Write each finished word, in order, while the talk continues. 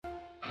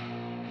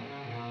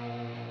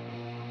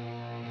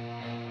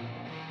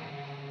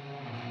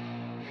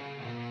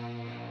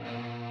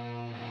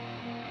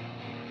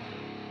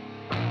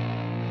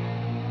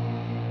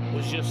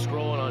just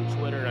scrolling on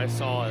Twitter and I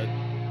saw it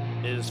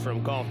is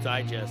from Golf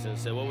Digest and it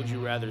said, what would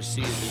you rather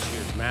see in this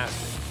year's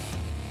Masters?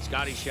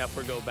 Scottie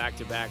Scheffler go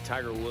back-to-back.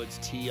 Tiger Woods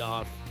two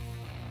off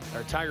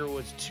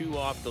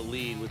the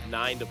lead with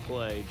 9 to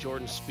play.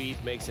 Jordan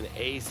Spieth makes an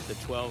ace at the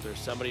 12th, or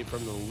somebody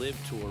from the LIV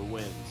Tour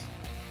wins.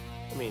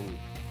 I mean,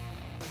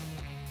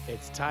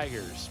 it's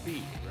Tiger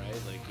Spieth, right?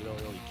 Like, you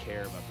don't really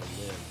care about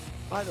the LIV.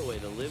 By the way,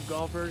 the LIV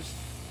golfers,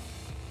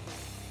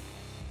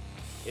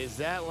 is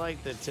that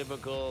like the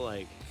typical,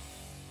 like,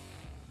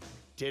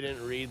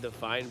 didn't read the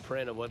fine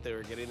print of what they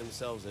were getting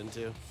themselves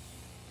into?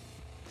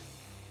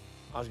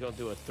 I was going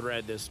through a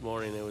thread this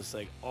morning. It was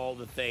like all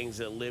the things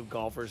that LIV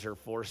golfers are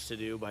forced to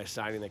do by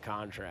signing the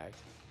contract.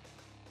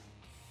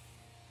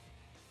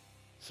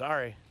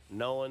 Sorry,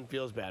 no one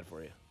feels bad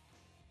for you.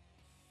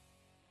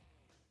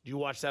 Did you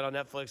watch that on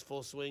Netflix,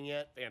 Full Swing,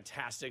 yet?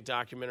 Fantastic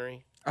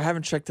documentary. I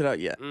haven't checked it out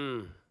yet.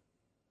 The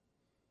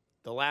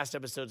last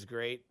episode's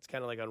great. It's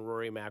kind of like on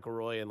Rory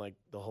McIlroy and like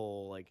the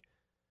whole like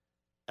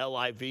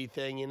LIV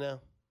thing, you know?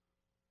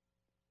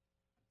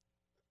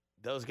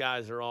 Those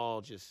guys are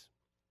all just...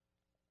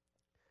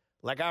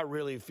 Like, I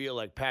really feel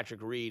like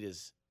Patrick Reed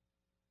is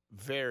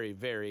very,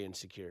 very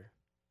insecure.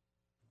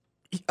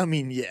 I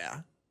mean,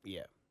 yeah.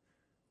 Yeah.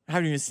 I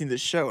haven't even seen the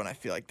show, and I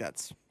feel like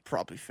that's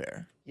probably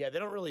fair. Yeah, they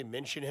don't really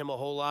mention him a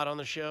whole lot on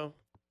the show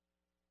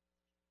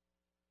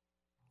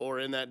or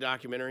in that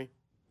documentary.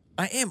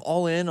 I am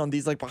all in on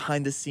these, like,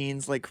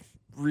 behind-the-scenes, like,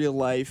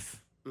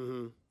 real-life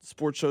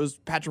sports shows.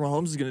 Patrick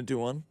Mahomes is going to do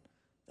one.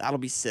 That'll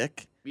be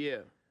sick.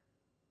 Yeah.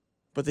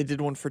 But they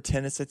did one for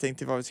tennis, I think.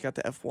 They've always got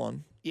the F1.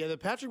 Yeah, the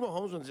Patrick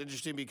Mahomes one's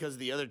interesting because of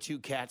the other two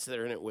cats that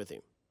are in it with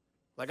him.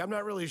 Like, I'm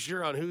not really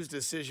sure on whose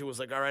decision was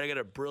like, all right, I got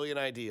a brilliant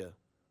idea.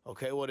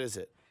 Okay, what is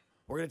it?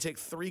 We're going to take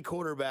 3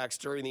 quarterbacks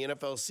during the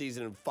NFL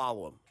season and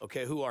follow them.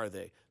 Okay, who are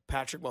they?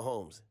 Patrick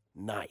Mahomes.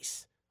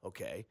 Nice.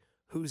 Okay.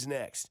 Who's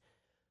next?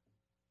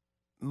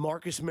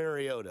 Marcus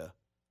Mariota.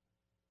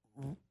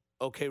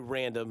 Okay,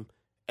 random.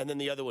 And then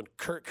the other one,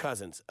 Kirk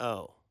Cousins.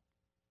 Oh.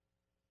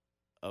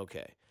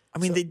 Okay. I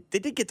mean, they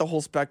did get the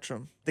whole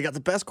spectrum. They got the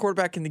best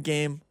quarterback in the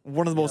game,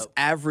 one of the most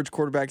average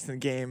quarterbacks in the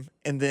game,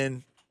 and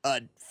then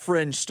a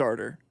fringe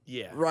starter.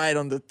 Yeah. Right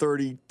on the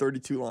 30,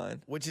 32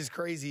 line. Which is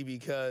crazy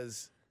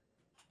because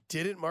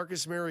didn't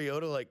Marcus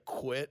Mariota, like,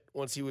 quit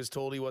once he was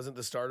told he wasn't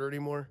the starter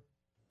anymore?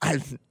 I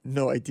have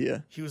no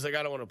idea. He was like,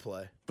 I don't want to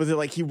play. But they're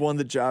like, he won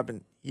the job,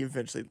 and he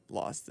eventually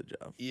lost the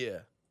job.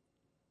 Yeah.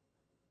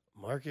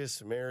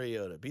 Marcus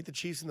Mariota. Beat the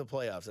Chiefs in the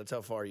playoffs. That's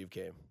how far you've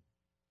came.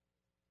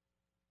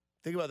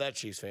 Think about that,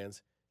 Chiefs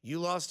fans. You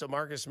lost to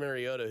Marcus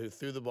Mariota, who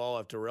threw the ball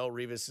off Darrelle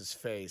Revis'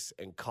 face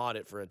and caught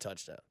it for a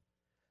touchdown.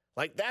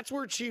 Like, that's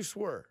where Chiefs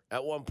were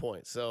at one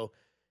point. So,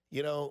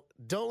 you know,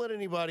 don't let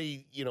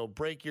anybody, you know,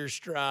 break your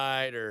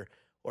stride or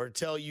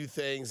tell you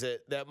things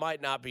that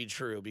might not be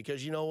true.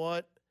 Because you know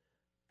what?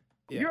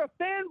 Yeah. You're a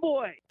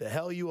fanboy. The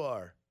hell you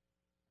are.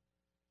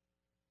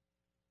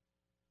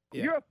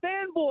 Yeah. You're a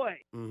fanboy.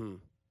 Mm-hmm.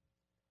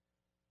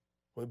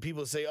 When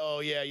people say,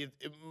 oh, yeah,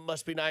 it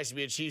must be nice to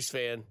be a Chiefs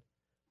fan.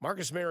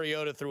 Marcus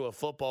Mariota threw a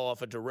football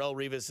off of Darrelle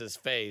Revis'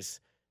 face,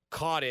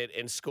 caught it,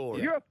 and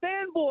scored. You're a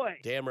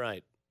fanboy. Damn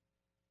right.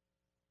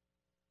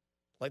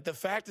 Like, the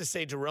fact to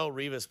say Darrelle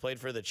Revis played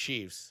for the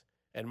Chiefs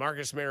and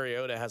Marcus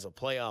Mariota has a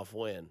playoff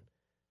win,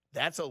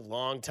 that's a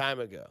long time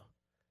ago.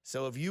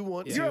 So if you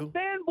want You're a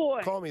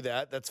fanboy. Call me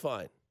that, that's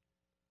fine.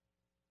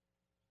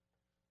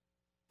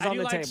 I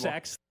do like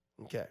sex.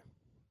 Okay.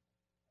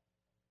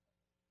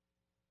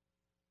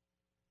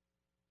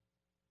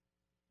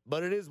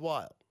 But it is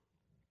wild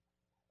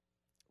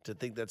to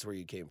think that's where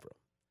you came from.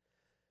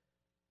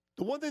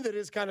 The one thing that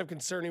is kind of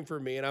concerning for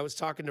me, and I was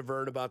talking to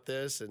Vern about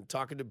this and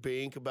talking to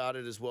Bink about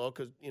it as well,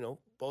 because, you know,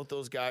 both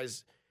those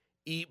guys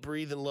eat,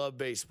 breathe, and love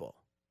baseball.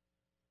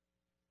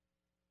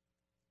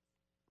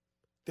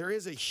 There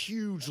is a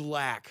huge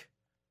lack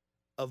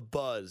of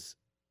buzz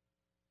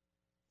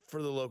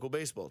for the local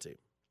baseball team.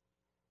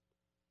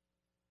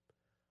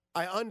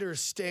 I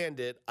understand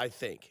it, I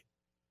think.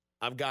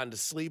 I've gotten to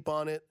sleep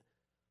on it.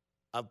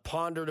 I've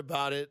pondered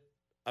about it.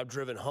 I've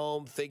driven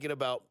home thinking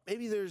about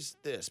maybe there's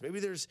this. Maybe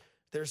there's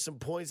some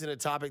points in a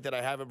topic that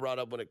I haven't brought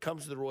up when it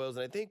comes to the Royals.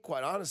 And I think,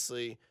 quite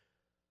honestly,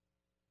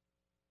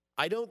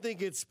 I don't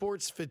think it's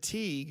sports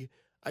fatigue.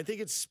 I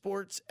think it's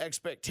sports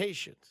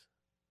expectations.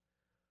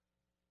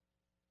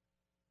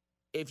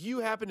 If you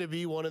happen to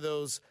be one of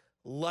those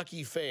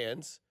lucky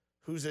fans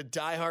who's a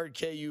diehard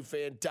KU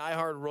fan,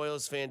 diehard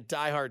Royals fan,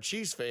 diehard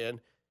Chiefs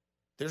fan,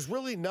 there's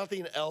really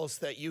nothing else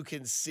that you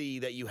can see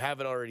that you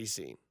haven't already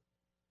seen.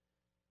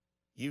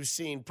 You've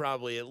seen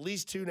probably at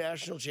least 2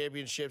 national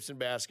championships in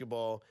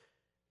basketball.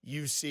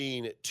 You've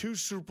seen 2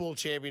 Super Bowl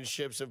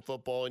championships in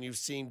football, and you've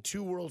seen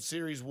 2 World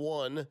Series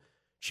 1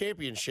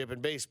 championship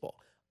in baseball.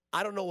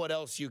 I don't know what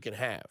else you can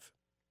have.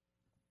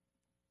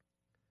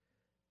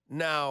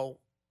 Now,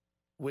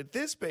 with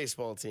this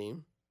baseball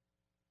team,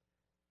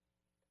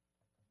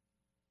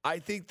 I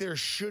think there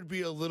should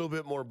be a little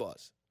bit more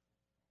buzz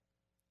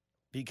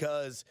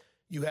because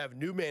you have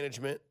new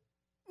management,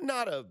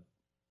 not a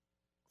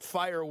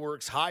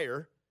fireworks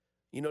hire,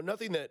 you know,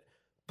 nothing that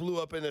blew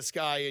up in the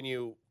sky and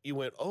you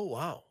went, oh,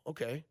 wow,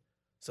 okay.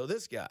 So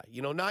this guy,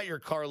 not your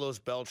Carlos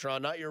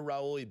Beltran, not your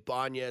Raul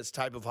Ibanez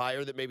type of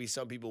hire that maybe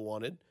some people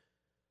wanted.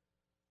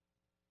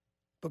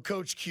 But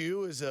Coach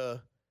Q is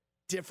a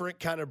different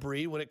kind of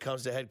breed when it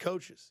comes to head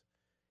coaches.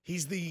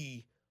 He's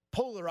the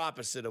polar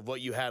opposite of what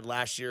you had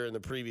last year and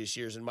the previous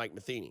years in Mike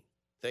Matheny.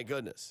 Thank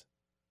goodness.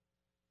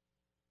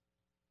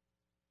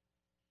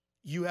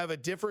 You have a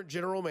different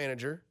general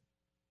manager,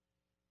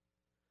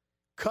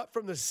 cut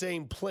from the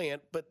same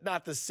plant, but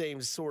not the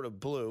same sort of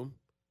bloom.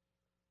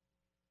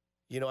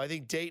 I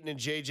think Dayton and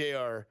JJ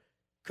are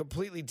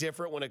completely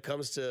different when it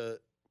comes to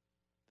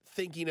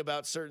thinking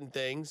about certain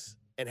things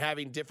and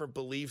having different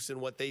beliefs in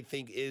what they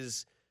think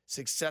is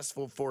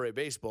successful for a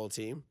baseball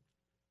team.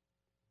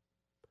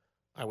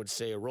 I would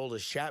say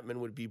Aroldis Chapman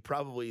would be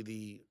probably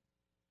the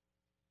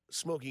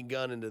smoking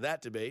gun into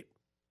that debate.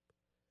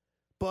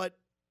 But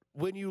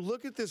when you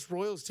look at this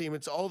Royals team,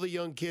 it's all the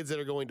young kids that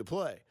are going to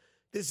play.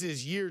 This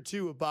is year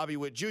 2 of Bobby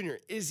Witt Jr.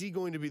 Is he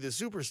going to be the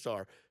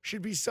superstar?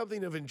 Should be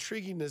something of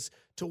intriguingness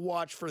to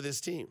watch for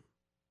this team.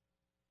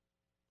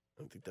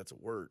 I don't think that's a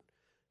word.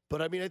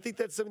 But, I think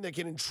that's something that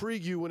can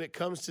intrigue you when it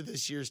comes to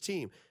this year's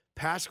team.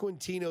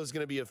 Pasquantino is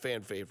going to be a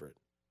fan favorite.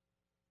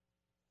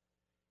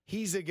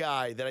 He's a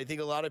guy that I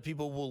think a lot of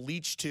people will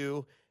leech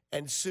to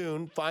and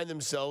soon find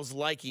themselves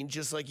liking,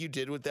 just like you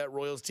did with that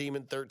Royals team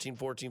in 13,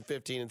 14,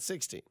 15, and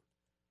 16.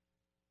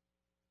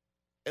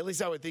 At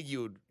least I would think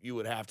you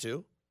would have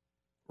to.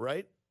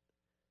 Right?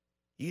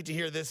 You get to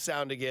hear this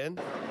sound again.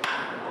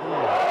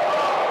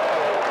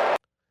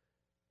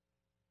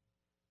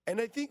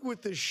 And I think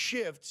with the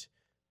shift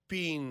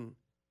being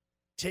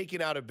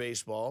taken out of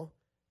baseball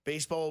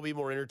will be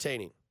more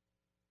entertaining.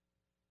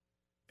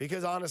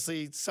 Because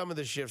honestly, some of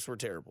the shifts were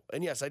terrible.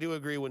 And yes, I do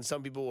agree when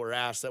some people were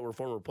asked that were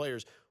former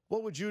players,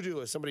 what would you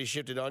do if somebody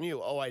shifted on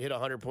you? Oh, I'd hit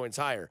 100 points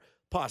higher.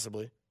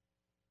 Possibly.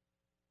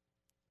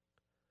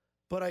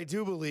 But I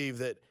do believe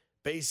that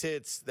base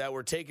hits that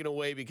were taken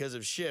away because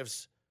of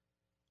shifts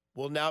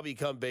will now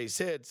become base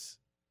hits,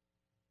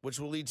 which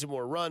will lead to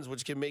more runs,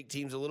 which can make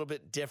teams a little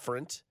bit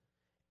different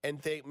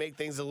and make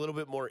things a little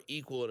bit more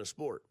equal in a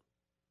sport.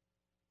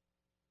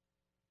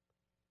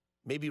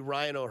 Maybe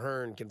Ryan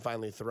O'Hearn can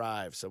finally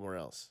thrive somewhere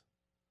else.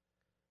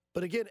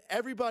 But again,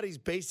 everybody's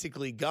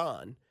basically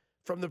gone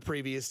from the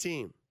previous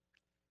team,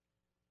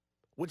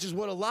 which is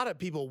what a lot of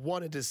people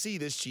wanted to see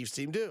this Chiefs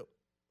team do,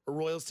 or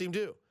Royals team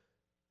do.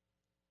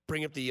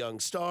 Bring up the young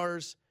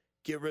stars,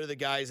 get rid of the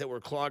guys that were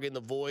clogging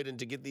the void, and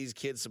to get these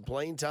kids some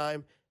playing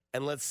time,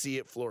 and let's see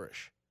it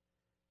flourish.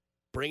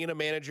 Bring in a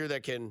manager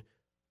that can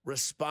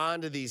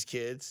respond to these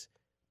kids,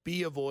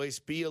 be a voice,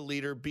 be a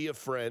leader, be a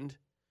friend,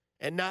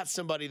 and not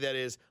somebody that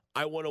is,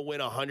 I want to win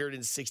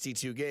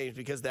 162 games,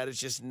 because that is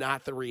just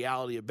not the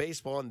reality of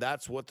baseball, and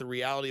that's what the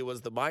reality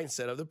was, the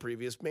mindset of the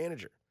previous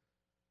manager.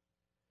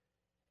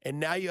 And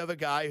now you have a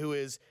guy who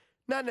is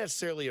not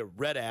necessarily a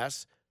red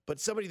ass, but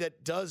somebody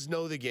that does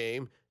know the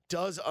game,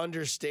 does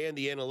understand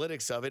the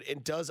analytics of it,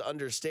 and does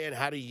understand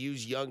how to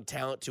use young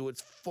talent to its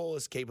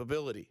fullest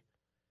capability.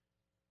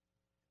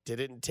 Did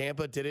it in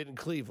Tampa, did it in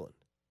Cleveland.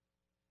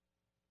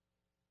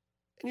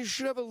 And you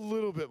should have a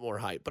little bit more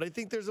hype, but I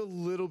think there's a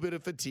little bit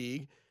of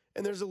fatigue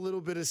and there's a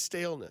little bit of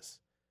staleness.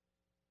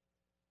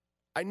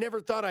 I never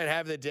thought I'd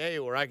have the day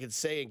where I could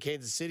say in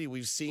Kansas City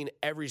we've seen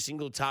every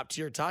single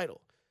top-tier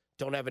title.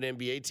 Don't have an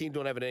NBA team,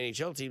 don't have an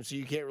NHL team, so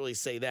you can't really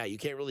say that. You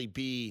can't really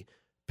be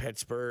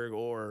Pittsburgh,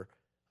 or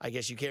I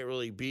guess you can't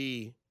really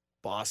be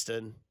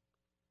Boston.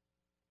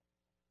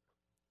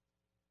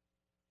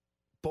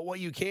 But what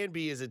you can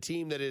be is a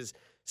team that is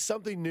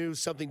something new,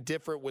 something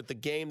different with the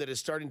game that is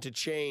starting to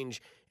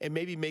change and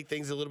maybe make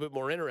things a little bit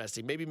more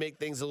interesting, maybe make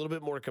things a little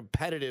bit more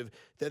competitive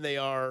than they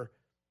are,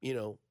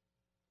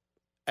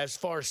 as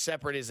far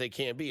separate as they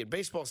can be. And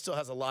baseball still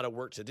has a lot of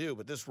work to do,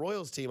 but this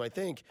Royals team, I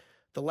think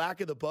the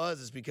lack of the buzz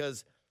is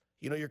because,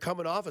 you're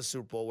coming off a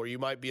Super Bowl where you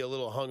might be a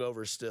little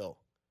hungover still.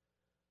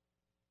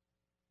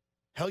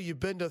 Hell, you've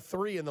been to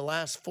 3 in the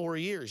last 4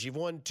 years. You've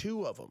won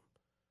 2 of them.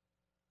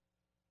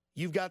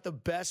 You've got the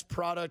best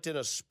product in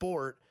a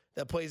sport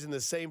that plays in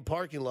the same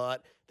parking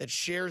lot that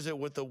shares it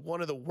with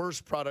one of the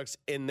worst products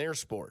in their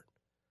sport.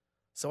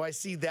 So I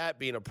see that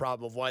being a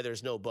problem of why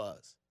there's no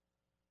buzz.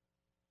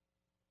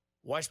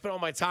 Why spend all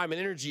my time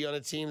and energy on a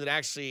team that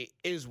actually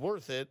is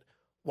worth it?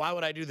 Why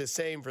would I do the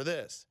same for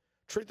this?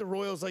 Treat the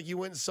Royals like you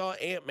went and saw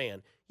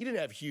Ant-Man. You didn't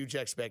have huge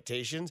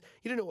expectations.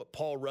 You didn't know what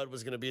Paul Rudd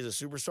was going to be as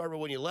a superstar, but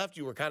when you left,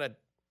 you were kind of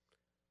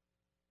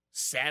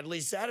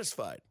sadly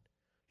satisfied.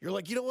 You're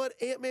like, you know what?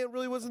 Ant-Man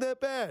really wasn't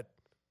that bad.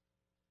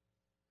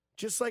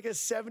 Just like a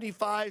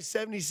 75,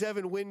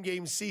 77 win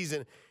game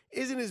season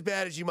isn't as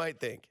bad as you might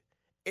think.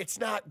 It's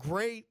not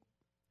great.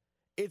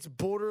 It's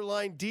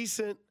borderline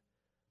decent,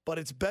 but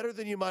it's better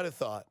than you might have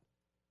thought.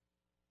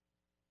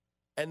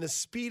 And the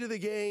speed of the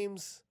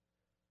games,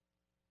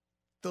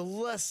 the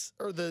less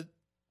or the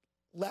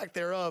lack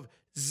thereof,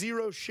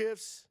 0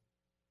 shifts,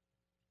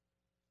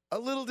 a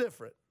little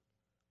different,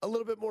 a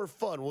little bit more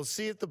fun. We'll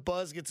see if the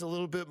buzz gets a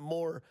little bit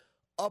more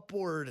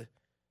upward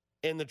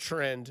in the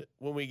trend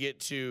when we get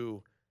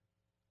to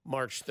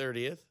March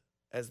 30th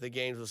as the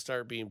games will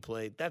start being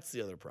played. That's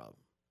the other problem.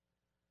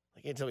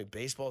 You can't tell me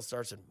baseball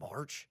starts in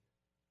March.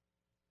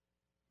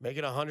 Make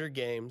it 100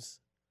 games,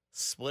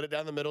 split it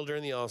down the middle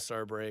during the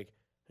All-Star break,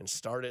 and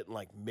start it in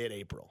like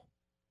mid-April.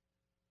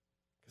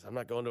 Because I'm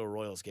not going to a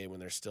Royals game when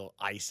there's still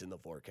ice in the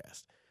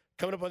forecast.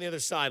 Coming up on the other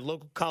side,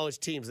 local college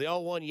teams. They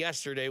all won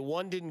yesterday.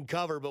 One didn't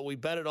cover, but we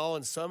bet it all,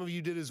 and some of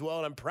you did as well,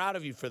 and I'm proud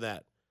of you for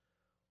that.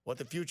 What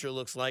the future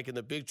looks like in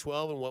the Big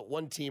 12 and what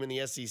one team in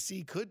the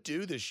SEC could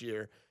do this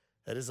year,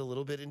 that is a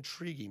little bit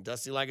intriguing.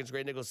 Dusty Likens,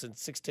 Grant Nicholson,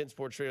 610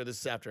 Sports Radio. This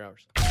is After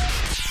Hours.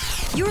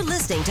 You're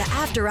listening to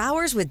After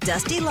Hours with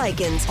Dusty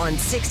Likens on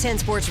 610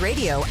 Sports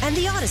Radio and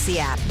the Odyssey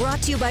app.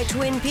 Brought to you by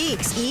Twin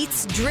Peaks.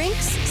 Eats,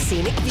 drinks,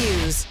 scenic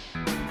views.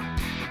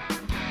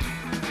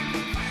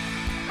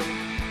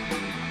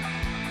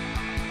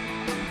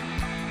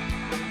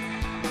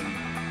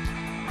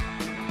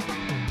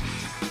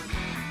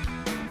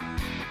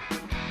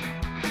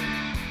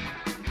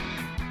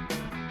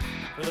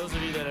 For those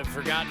of you that have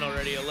forgotten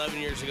already, 11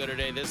 years ago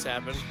today, this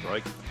happened.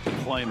 Strike to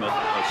claim it.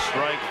 A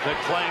strike to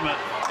claim it.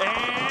 And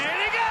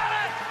he got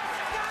it!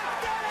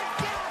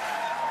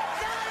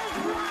 That is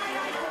right.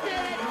 I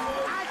did it.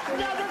 That's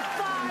number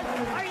 5.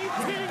 Are you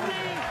kidding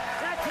me?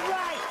 That's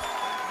right.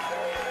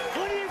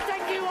 Who do you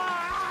think you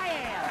are? I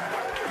am.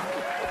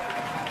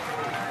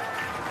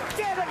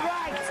 Get it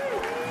right.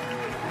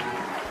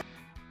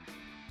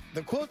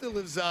 The quote that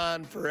lives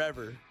on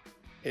forever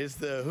is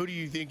the "Who do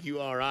you think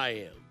you are? I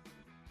am."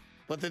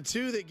 But the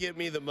two that get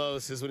me the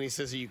most is when he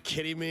says, "Are you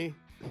kidding me?"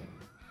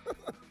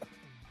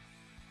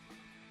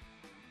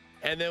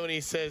 And then when he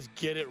says,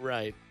 "Get it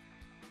right."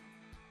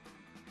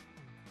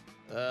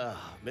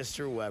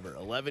 Mr. Weber,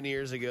 11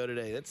 years ago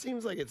today. That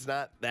seems like it's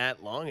not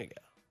that long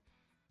ago.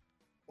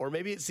 Or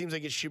maybe it seems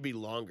like it should be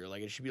longer.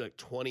 Like it should be like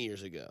 20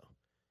 years ago.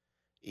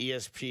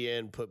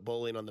 ESPN put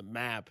bowling on the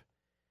map.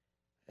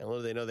 And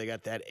little do they know they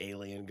got that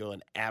alien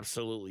going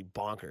absolutely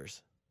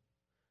bonkers.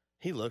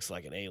 He looks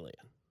like an alien.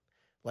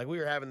 Like we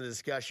were having the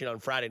discussion on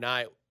Friday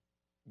night,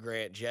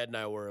 Grant, Jed, and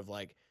I were of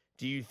like,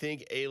 do you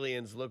think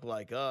aliens look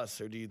like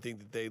us or do you think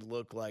that they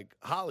look like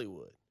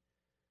Hollywood?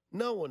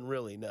 No one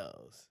really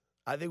knows.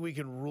 I think we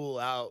can rule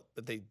out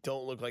that they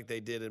don't look like they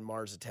did in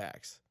Mars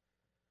Attacks.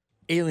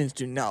 Aliens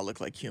do not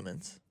look like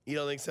humans. You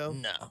don't think so?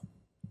 No.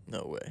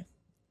 No way.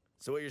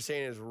 So what you're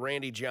saying is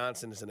Randy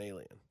Johnson is an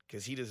alien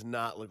because he does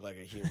not look like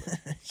a human.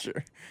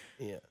 Sure.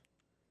 Yeah.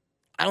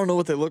 I don't know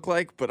what they look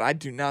like, but I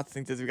do not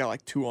think that they've got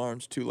like 2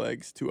 arms, 2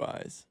 legs, 2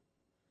 eyes.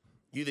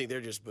 You think they're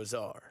just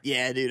bizarre?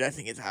 Yeah, dude, I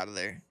think it's out of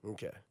there.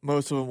 Okay.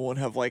 Most of them won't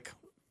have like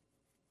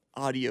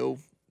audio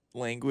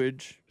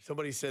language.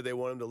 Somebody said they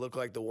want them to look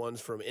like the ones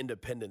from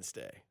Independence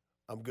Day.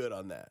 I'm good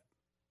on that.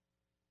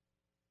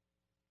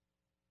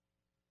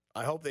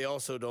 I hope they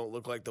also don't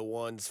look like the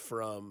ones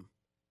from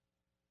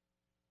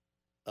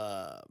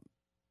the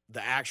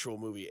actual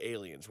movie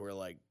Aliens, where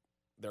like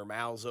their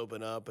mouths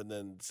open up and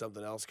then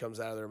something else comes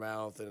out of their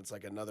mouth and it's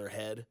like another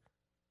head.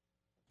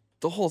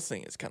 The whole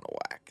thing is kind of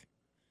whack.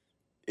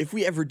 If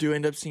we ever do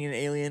end up seeing an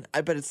alien,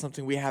 I bet it's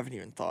something we haven't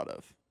even thought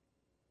of.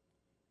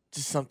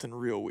 Just something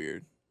real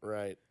weird.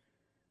 Right.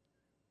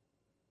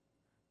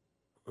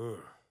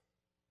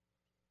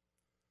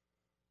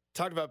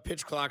 Talked about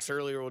pitch clocks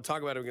earlier. We'll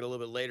talk about it again a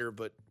little bit later,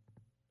 but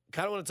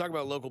kind of want to talk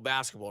about local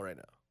basketball right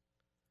now.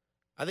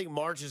 I think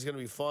March is going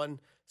to be fun.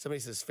 Somebody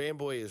says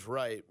fanboy is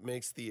right,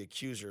 makes the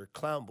accuser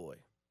clown boy.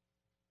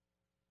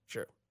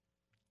 Sure.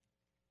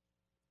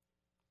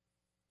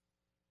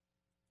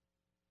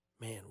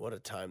 Man, what a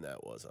time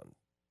that was on.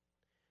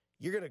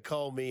 You're going to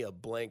call me a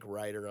blank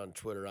writer on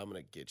Twitter. I'm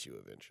going to get you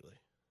eventually.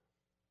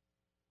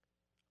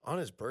 On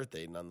his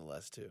birthday,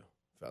 nonetheless, too.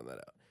 Found that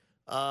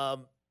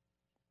out.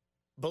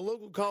 But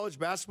local college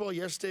basketball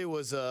yesterday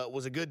was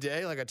a good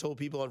day. Like I told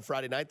people on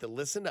Friday night that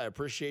listened, I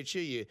appreciate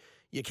you.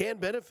 You can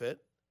benefit.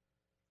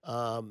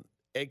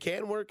 It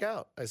can work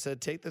out. I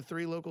said take the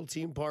 3 local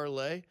team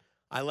parlay.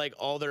 I like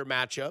all their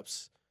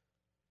matchups.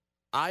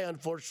 I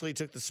unfortunately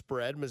took the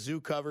spread.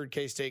 Mizzou covered,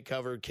 K-State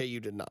covered, KU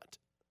did not.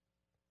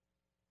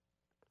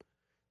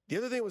 The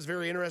other thing that was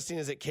very interesting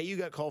is that KU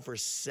got called for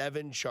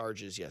 7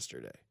 charges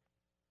yesterday.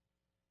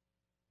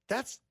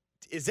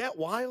 Is that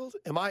wild?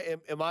 Am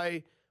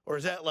I or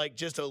is that like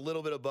just a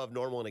little bit above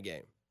normal in a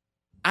game?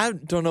 I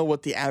don't know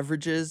what the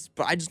average is,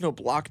 but I just know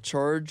block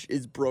charge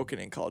is broken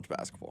in college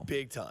basketball.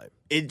 Big time.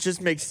 It just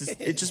makes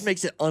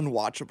it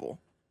unwatchable.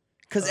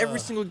 Because every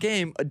single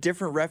game, a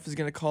different ref is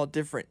going to call it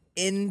different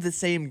in the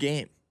same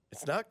game.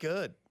 It's not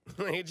good.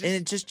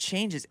 It just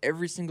changes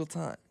every single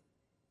time.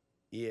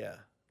 Yeah.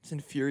 It's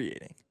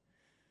infuriating.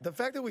 The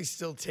fact that we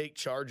still take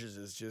charges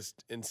is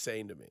just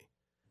insane to me.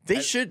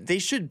 They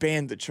should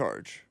ban the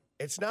charge.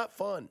 It's not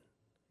fun.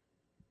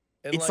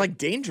 And it's like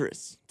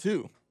dangerous,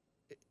 too.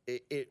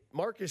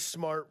 Marcus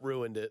Smart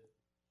ruined it.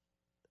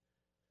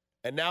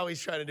 And now he's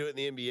trying to do it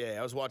in the NBA.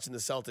 I was watching the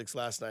Celtics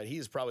last night. He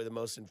is probably the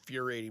most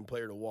infuriating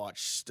player to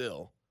watch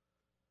still.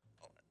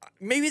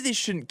 Maybe they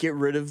shouldn't get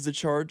rid of the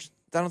charge.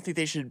 I don't think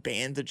they should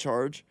ban the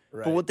charge.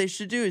 Right. But what they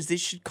should do is they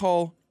should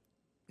call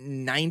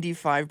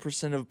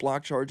 95% of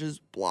block charges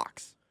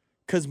blocks.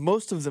 because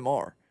most of them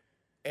are.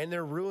 And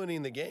they're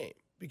ruining the game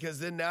because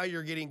then now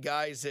you're getting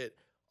guys that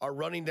are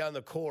running down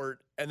the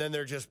court and then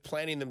they're just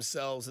planting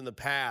themselves in the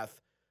path,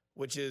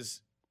 which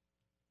is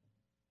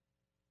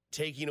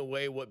taking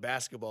away what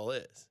basketball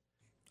is.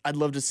 I'd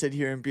love to sit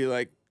here and be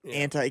like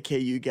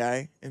anti-KU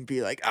guy and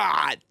be like,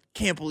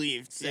 can't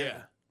believe.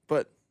 Yeah.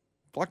 But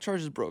block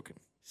charge is broken.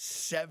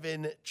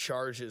 7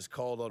 charges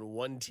called on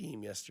one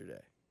team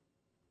yesterday.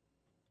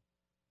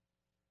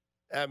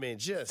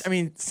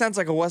 Sounds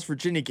like a West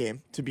Virginia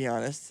game, to be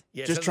honest.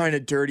 Yeah, just trying to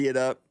dirty it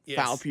up,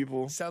 foul Yes.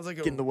 people, Sounds like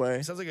get in the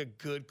way. Sounds like a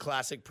good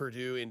classic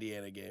Purdue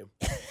Indiana game.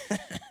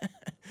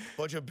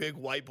 Bunch of big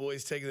white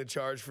boys taking the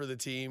charge for the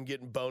team,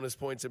 getting bonus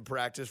points in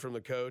practice from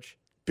the coach.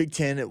 Big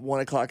Ten at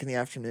 1 o'clock in the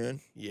afternoon.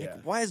 Yeah.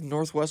 Like, why is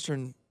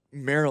Northwestern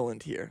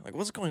Maryland here? Like,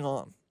 what's going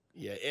on?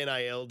 Yeah,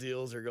 NIL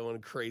deals are going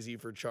crazy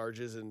for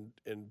charges in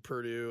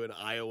Purdue and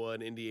Iowa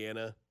and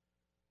Indiana,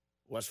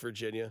 West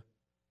Virginia,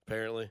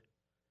 apparently.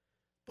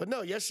 But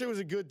no, yesterday was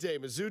a good day.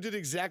 Mizzou did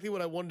exactly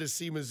what I wanted to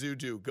see Mizzou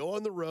do. Go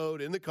on the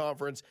road in the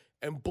conference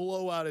and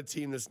blow out a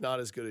team that's not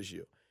as good as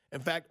you. In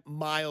fact,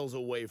 miles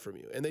away from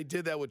you. And they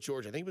did that with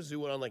Georgia. I think Mizzou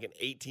went on like an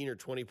 18 or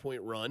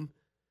 20-point run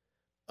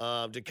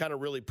to kind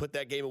of really put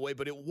that game away.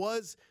 But it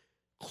was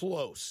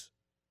close,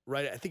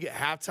 right? I think at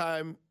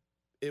halftime,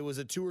 it was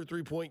a 2 or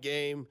 3 point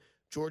game.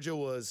 Georgia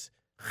was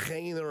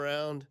hanging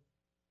around.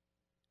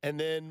 And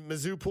then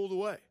Mizzou pulled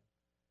away.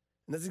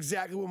 And that's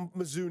exactly what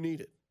Mizzou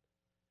needed.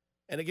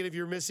 And again, if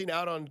you're missing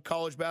out on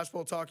college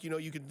basketball talk,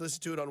 you can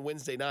listen to it on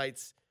Wednesday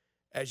nights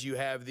as you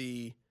have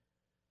the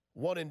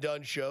One and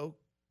Done show.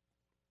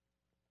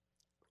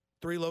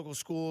 3 local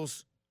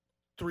schools,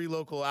 3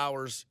 local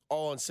hours,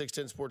 all on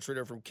 610 Sports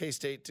Radio from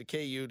K-State to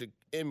KU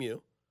to MU.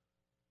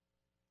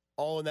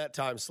 All in that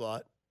time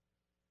slot.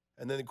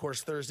 And then, of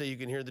course, Thursday you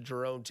can hear the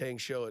Jerome Tang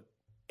show at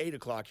 8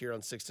 o'clock here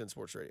on 610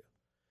 Sports Radio.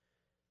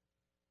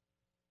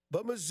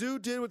 But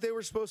Mizzou did what they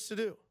were supposed to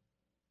do.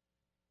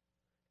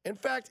 In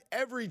fact,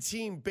 every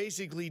team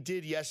basically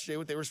did yesterday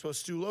what they were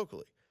supposed to do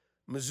locally.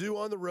 Mizzou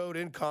on the road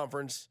in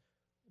conference,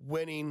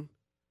 winning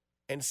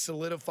and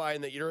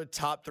solidifying that you're a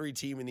top 3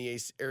 team in the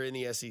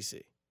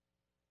SEC.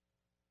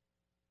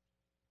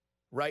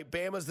 Right?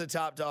 Bama's the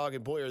top dog,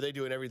 and boy, are they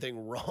doing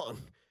everything wrong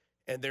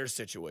in their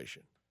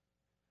situation.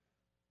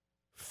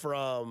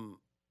 From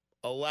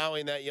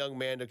allowing that young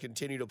man to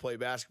continue to play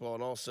basketball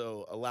and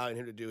also allowing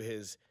him to do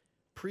his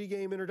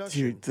pregame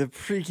introduction. Dude, the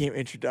pregame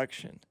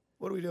introduction.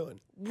 What are we doing?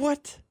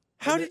 What?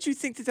 How did you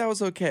think that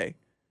was okay?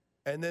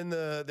 And then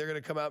they're going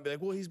to come out and be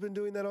like, well, he's been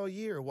doing that all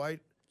year. Why?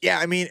 Yeah,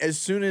 I mean, as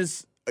soon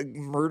as a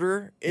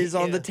murder is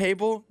on the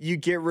table, you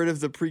get rid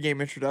of the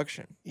pregame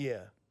introduction.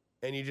 Yeah.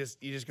 And you just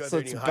go out So there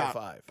and it's you about, high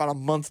five. about a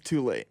month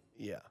too late.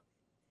 Yeah.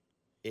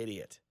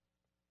 Idiot.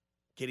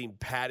 Getting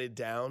patted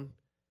down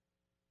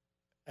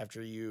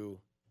after you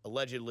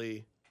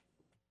allegedly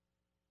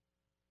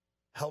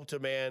helped a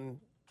man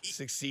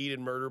succeed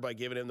in murder by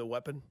giving him the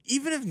weapon.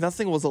 Even if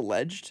nothing was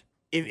alleged,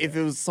 if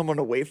it was someone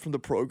away from the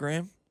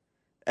program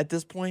at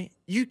this point,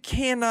 you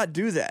cannot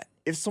do that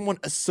if someone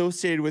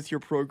associated with your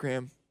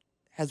program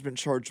has been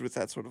charged with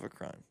that sort of a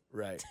crime.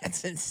 Right.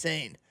 That's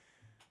insane.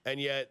 And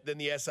yet then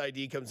the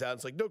SID comes out and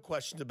it's like, no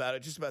questions about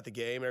it, just about the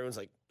game. And everyone's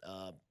like,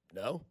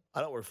 no,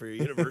 I don't work for your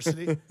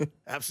university.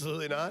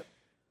 Absolutely not.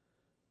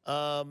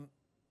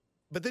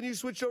 But then you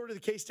switch over to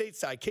the K-State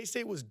side.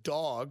 K-State was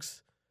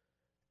dogs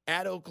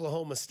at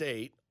Oklahoma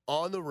State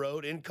on the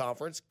road in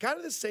conference. Kind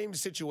of the same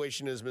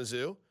situation as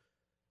Mizzou.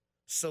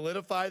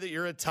 Solidify that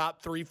you're a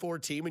top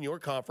 3-4 team in your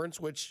conference,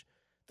 which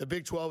the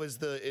Big 12 is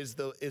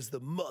the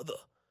mother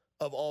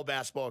of all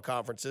basketball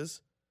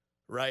conferences,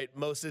 right?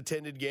 Most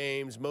attended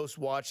games, most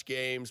watched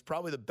games,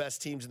 probably the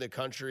best teams in the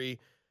country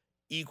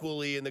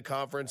equally in the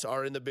conference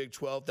are in the Big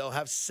 12. They'll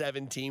have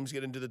 7 teams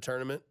get into the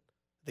tournament.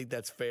 I think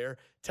that's fair.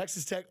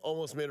 Texas Tech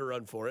almost made a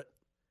run for it.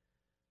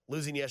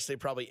 Losing yesterday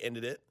probably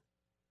ended it.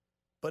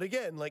 But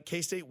again, like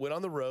K-State went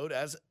on the road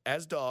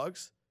as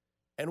dogs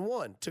and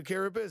won, took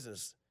care of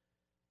business.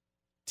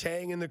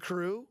 Tang and the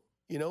crew,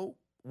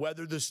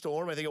 weathered the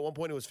storm. I think at one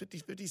point it was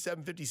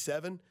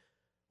 57-57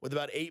 with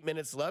about 8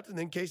 minutes left, and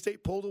then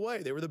K-State pulled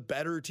away. They were the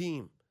better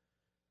team.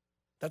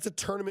 That's a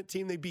tournament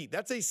team they beat.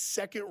 That's a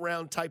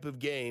second-round type of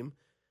game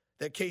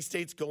that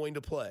K-State's going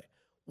to play.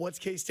 What's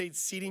K-State's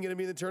seeding going to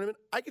be in the tournament?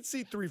 I could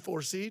see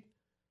 3-4 seed,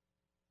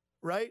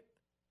 right?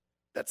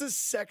 That's a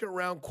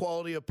second-round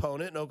quality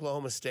opponent in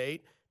Oklahoma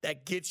State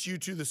that gets you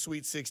to the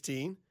Sweet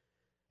 16.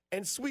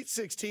 And Sweet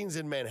 16's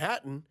in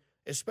Manhattan,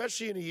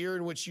 especially in a year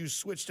in which you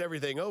switched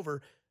everything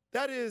over.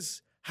 That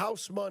is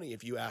house money,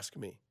 if you ask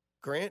me.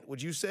 Grant,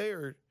 would you say,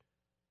 or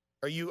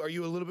are you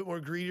a little bit more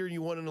greedier and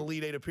you want an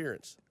Elite 8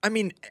 appearance? I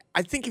mean,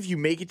 I think if you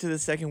make it to the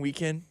second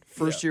weekend,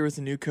 first year with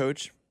a new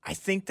coach, I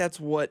think that's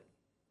what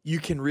you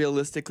can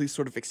realistically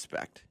sort of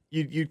expect.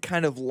 You'd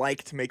kind of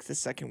like to make the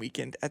second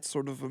weekend at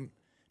sort of a,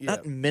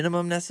 not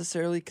minimum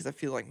necessarily, because I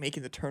feel like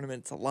making the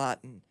tournament, it's a lot,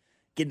 and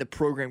getting the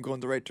program going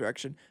the right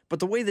direction. But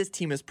the way this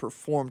team has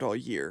performed all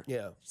year,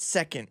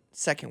 second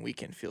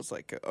weekend feels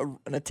like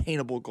an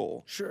attainable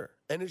goal. Sure,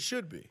 and it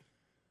should be.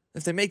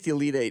 If they make the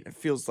Elite Eight, it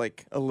feels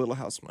like a little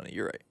house money.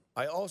 You're right.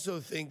 I also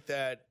think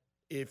that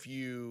if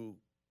you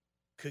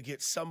could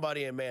get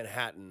somebody in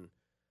Manhattan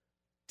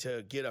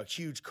to get a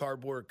huge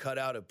cardboard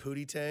cutout of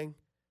Pootie Tang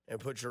and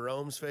put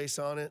Jerome's face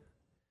on it,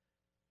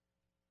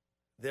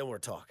 then we're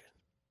talking.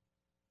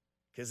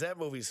 Because that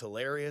movie's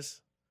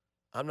hilarious.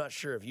 I'm not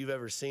sure if you've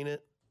ever seen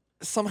it.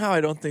 Somehow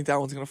I don't think that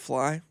one's going to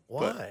fly.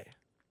 Why?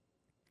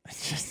 I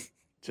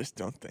just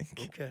don't think.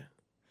 Okay.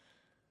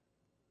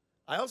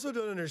 I also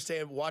don't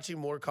understand watching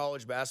more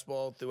college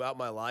basketball throughout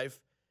my life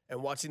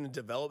and watching the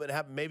development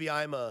happen. Maybe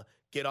I'm a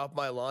get off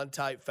my lawn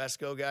type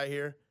Fesco guy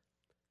here.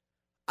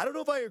 I don't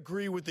know if I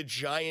agree with the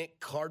giant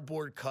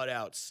cardboard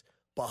cutouts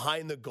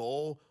behind the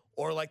goal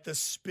or like the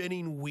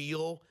spinning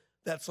wheel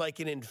that's like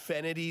an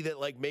infinity that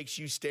like makes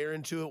you stare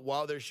into it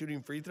while they're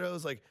shooting free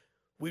throws. Like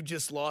we've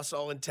just lost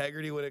all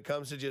integrity when it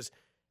comes to just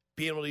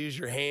being able to use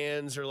your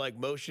hands or like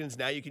motions.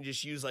 Now you can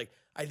just use like,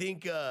 I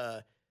think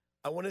I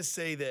want to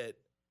say that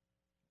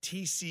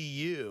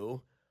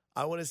TCU,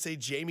 I want to say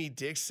Jamie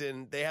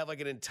Dixon, they have like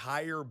an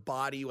entire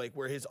body like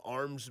where his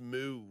arms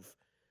move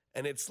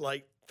and it's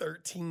like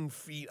 13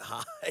 feet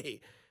high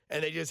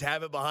and they just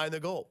have it behind the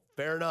goal.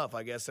 Fair enough.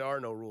 I guess there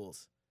are no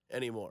rules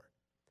anymore.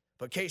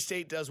 But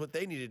K-State does what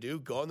they need to do,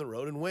 go on the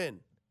road and win.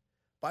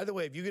 By the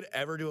way, if you could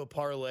ever do a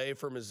parlay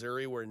for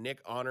Missouri where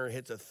Nick Honor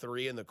hits a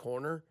 3 in the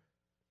corner,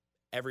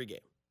 every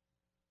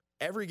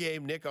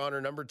game, Nick Honor,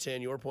 number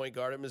 10, your point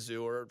guard at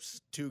Mizzou or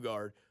 2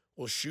 guard,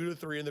 will shoot a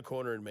 3 in the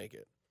corner and make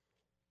it.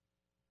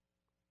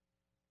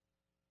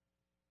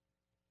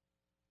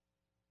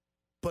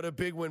 But a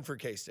big win for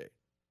K-State.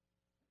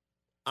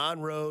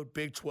 On road,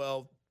 Big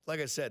 12. Like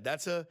I said,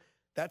 that's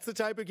the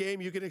type of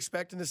game you can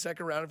expect in the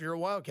second round if you're a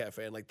Wildcat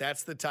fan. Like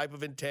that's the type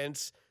of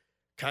intense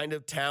kind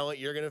of talent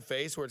you're going to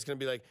face where it's going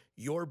to be like,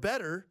 you're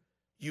better.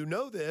 You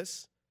know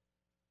this.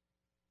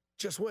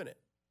 Just win it.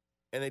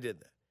 And they did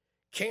that.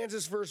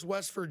 Kansas versus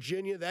West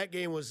Virginia. That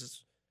game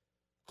was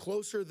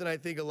closer than I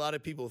think a lot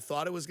of people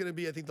thought it was going to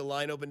be. I think the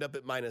line opened up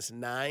at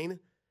 -9.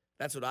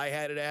 That's what I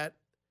had it at.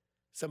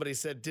 Somebody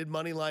said, did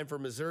money line for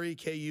Missouri,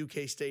 KU,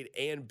 K-State,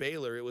 and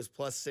Baylor. It was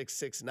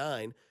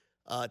 +669.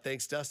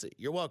 Thanks, Dusty.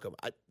 You're welcome.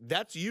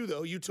 That's you,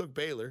 though. You took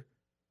Baylor.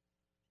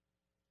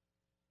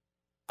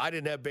 I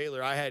didn't have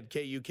Baylor. I had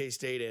KU,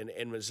 K-State,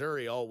 and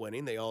Missouri all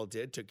winning. They all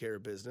did, took care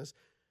of business.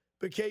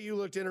 But KU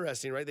looked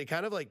interesting, right? They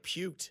kind of like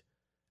puked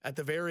at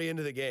the very end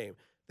of the game.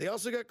 They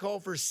also got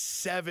called for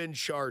 7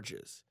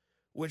 charges,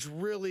 which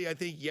really, I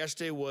think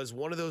yesterday was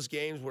one of those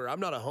games where I'm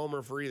not a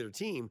homer for either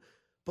team,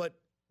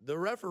 but the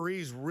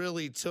referees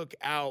really took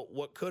out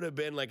what could have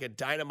been like a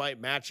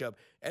dynamite matchup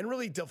and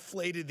really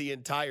deflated the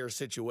entire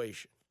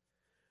situation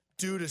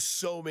due to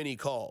so many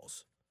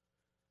calls.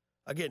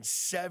 Again,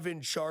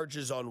 7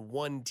 charges on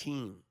one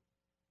team.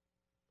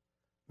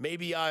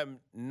 Maybe I'm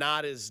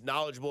not as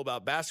knowledgeable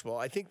about basketball.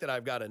 I think that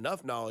I've got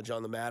enough knowledge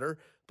on the matter,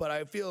 but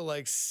I feel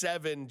like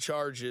 7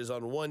 charges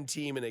on one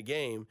team in a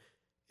game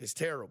is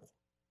terrible.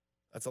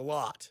 That's a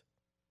lot.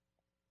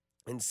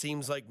 And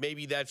seems like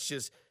maybe that's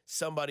just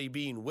somebody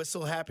being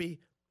whistle happy.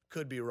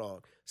 Could be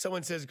wrong.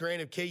 Someone says,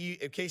 Grant,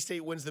 if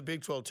K-State wins the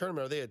Big 12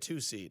 tournament, are they a 2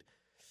 seed?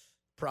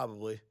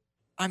 Probably.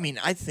 I mean,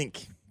 I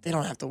think they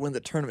don't have to win the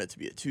tournament to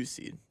be a 2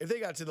 seed. If they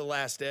got to the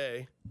last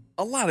day.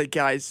 A lot of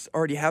guys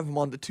already have them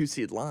on the 2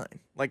 seed line,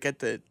 like at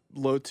the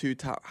low 2,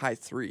 high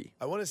 3.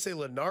 I want to say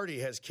Lenardi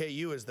has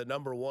KU as the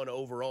number 1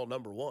 overall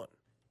number 1.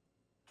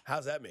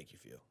 How's that make you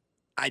feel?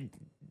 I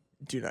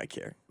do not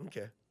care.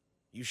 Okay.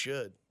 You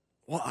should.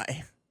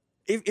 Why?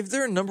 If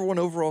they're a number 1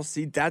 overall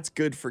seed, that's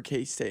good for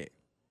K-State.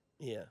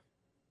 Yeah.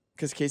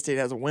 Because K-State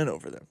has a win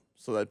over them.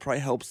 So that probably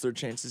helps their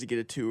chances to get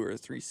a 2 or a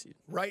 3 seed.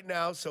 Right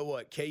now, so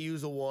what?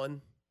 KU's a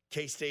 1.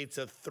 K-State's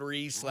a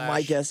 3 /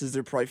 My guess is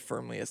they're probably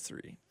firmly a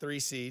 3. 3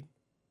 seed.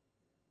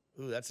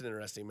 Ooh, that's an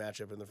interesting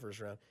matchup in the first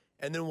round.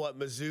 And then what?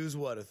 Mizzou's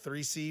what? A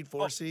 3 seed,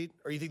 4 seed?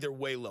 Or you think they're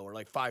way lower,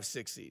 like 5,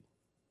 6 seed?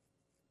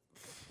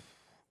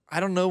 I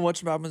don't know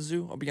much about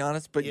Mizzou, I'll be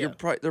honest, but Yeah.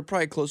 they're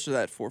probably closer to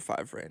that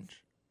 4-5 range.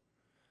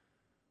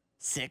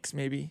 6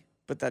 maybe,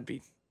 but that'd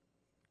be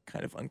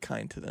kind of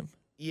unkind to them.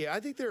 Yeah, I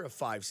think they're a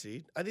 5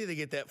 seed. I think they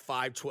get that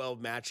 5-12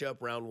 matchup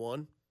round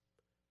 1.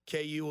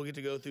 KU will get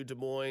to go through Des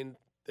Moines,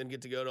 then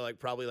get to go to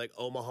probably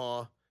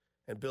Omaha,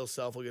 and Bill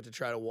Self will get to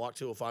try to walk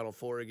to a Final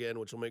Four again,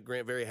 which will make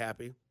Grant very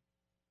happy.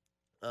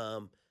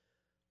 But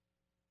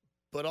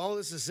all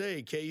this to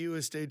say, KU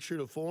has stayed true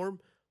to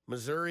form.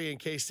 Missouri and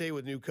K-State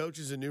with new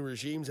coaches and new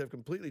regimes have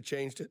completely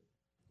changed it.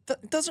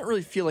 Doesn't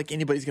really feel like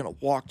anybody's going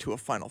to walk to a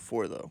Final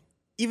Four, though.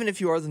 Even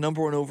if you are the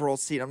number 1 overall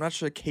seed, I'm not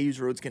sure KU's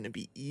road's going to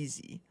be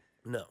easy.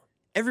 No.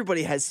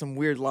 Everybody has some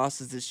weird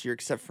losses this year,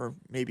 except for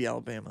maybe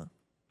Alabama.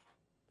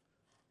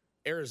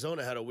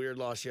 Arizona had a weird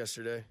loss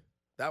yesterday.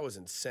 That was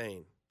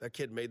insane. That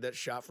kid made that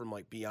shot from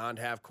beyond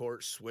half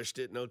court, swished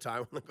it, no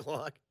time on the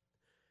clock.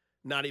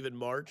 Not even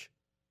March.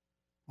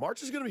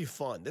 March is going to be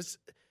fun.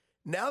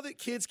 Now that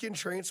kids can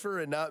transfer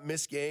and not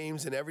miss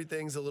games and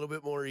everything's a little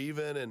bit more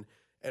even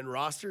and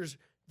rosters,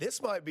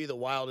 this might be the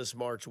wildest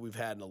March we've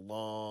had in a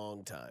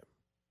long time.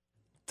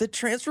 The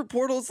transfer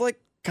portal is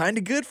kind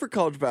of good for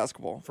college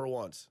basketball. For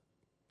once.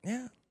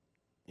 Yeah.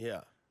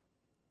 Yeah.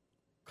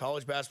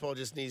 College basketball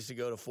just needs to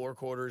go to 4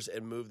 quarters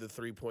and move the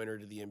three-pointer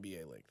to the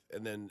NBA length,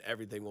 and then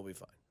everything will be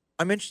fine.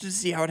 I'm interested to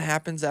see how it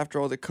happens after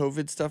all the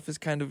COVID stuff is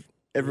kind of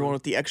everyone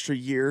with the extra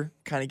year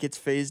kind of gets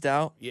phased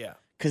out. Yeah.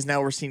 Because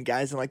now we're seeing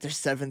guys in like their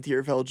 7th year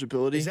of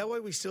eligibility. Is that why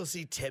we still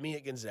see Timmy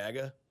at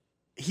Gonzaga?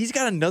 He's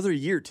got another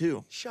year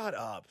too. Shut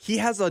up. He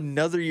has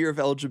another year of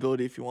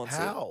eligibility if he wants it.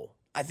 How?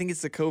 I think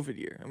it's the COVID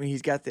year. I mean,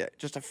 he's got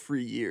just a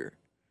free year.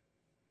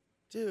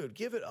 Dude,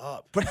 give it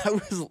up. But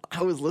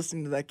I was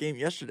listening to that game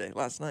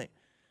last night.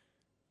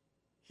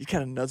 He's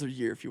got another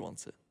year if he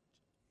wants it.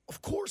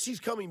 Of course he's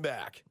coming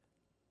back.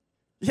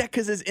 Yeah,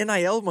 because his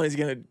NIL money is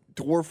going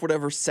to dwarf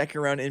whatever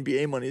second-round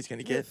NBA money he's going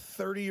to get.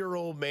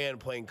 30-year-old man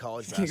playing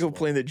college He's basketball. going to go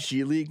play in the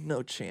G League?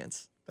 No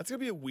chance. That's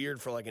going to be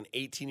weird for like an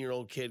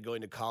 18-year-old kid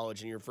going to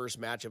college and your first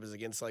matchup is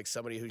against like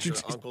somebody who's your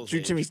uncle's Drew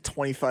age. Timmy's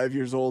 25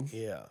 years old.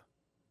 Yeah.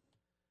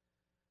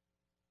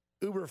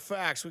 Uber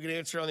Facts, we can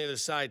answer on the other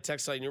side.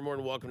 Text line, you're more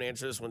than welcome to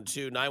answer this one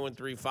too.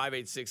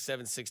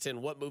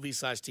 913-586-7610. What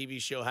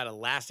movie/TV show had a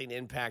lasting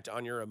impact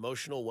on your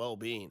emotional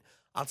well-being?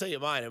 I'll tell you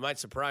mine. It might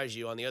surprise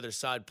you on the other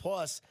side.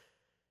 Plus,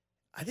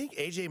 I think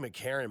A.J.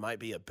 McCarron might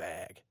be a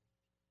bag.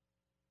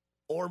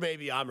 Or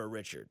maybe I'm a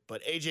Richard.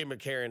 But A.J.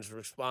 McCarron's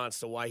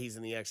response to why he's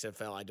in the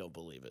XFL, I don't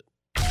believe it.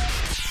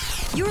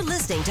 You're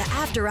listening to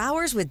After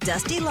Hours with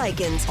Dusty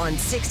Likens on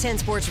 610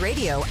 Sports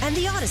Radio and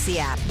the Odyssey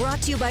app.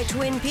 Brought to you by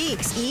Twin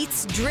Peaks.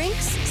 Eats,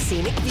 drinks,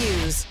 scenic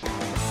views.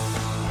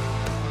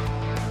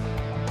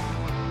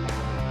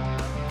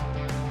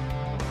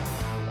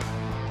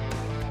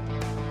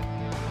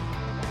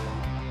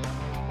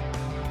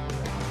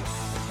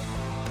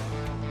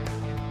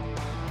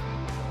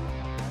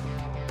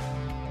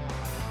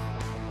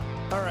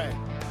 All right.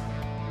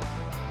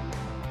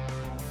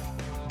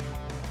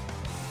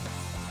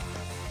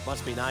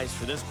 Must be nice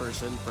for this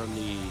person from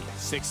the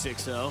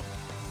 660.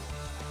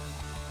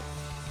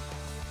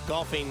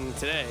 Golfing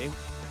today,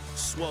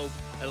 Swope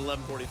at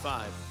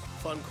 11:45.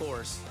 Fun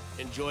course.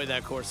 Enjoy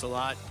that course a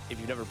lot. If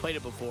you've never played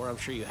it before, I'm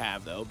sure you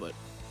have though, but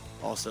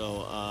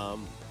also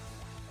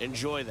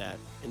enjoy that.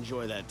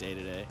 Enjoy that day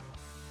today.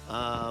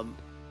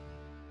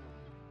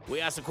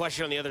 We asked a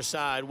question on the other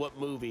side, what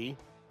movie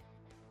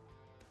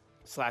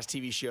 /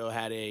 TV show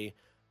had a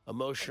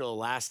emotional,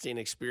 lasting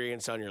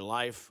experience on your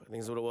life? I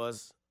think is what it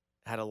was.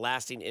 Had a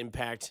lasting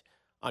impact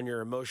on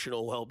your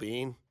emotional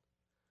well-being.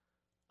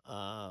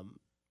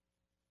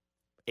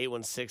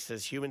 816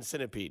 says Human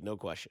Centipede, no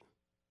question.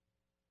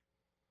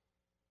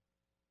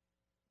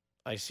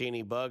 I see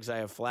any bugs. I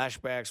have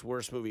flashbacks.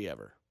 Worst movie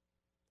ever.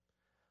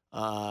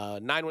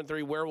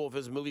 913 Werewolf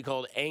is a movie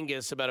called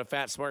Angus about a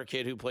fat, smart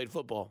kid who played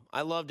football.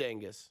 I loved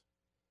Angus.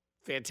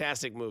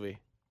 Fantastic movie.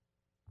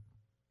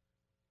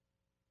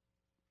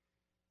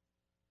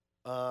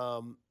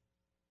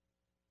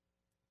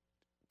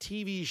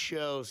 TV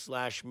show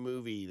 /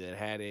 movie that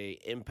had a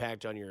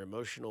impact on your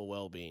emotional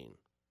well-being.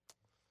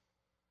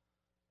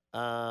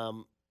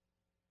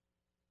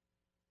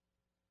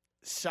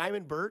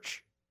 Simon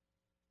Birch,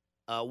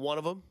 one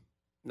of them.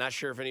 Not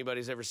sure if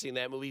anybody's ever seen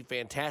that movie.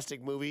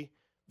 Fantastic movie.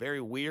 Very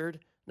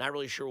weird. Not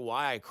really sure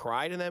why I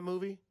cried in that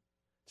movie.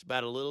 It's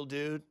about a little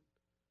dude.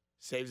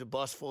 Saves a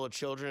bus full of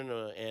children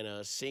in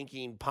a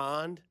sinking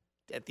pond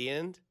at the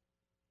end.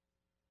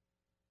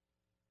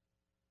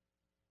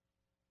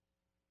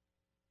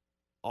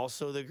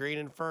 Also, The Green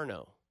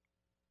Inferno.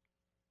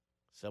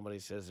 Somebody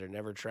says they're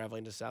never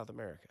traveling to South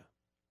America.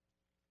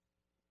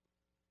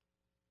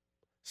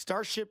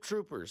 Starship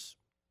Troopers,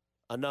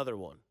 another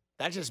one.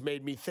 That just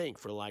made me think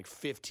for like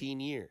 15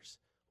 years.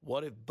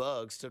 What if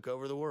bugs took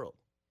over the world?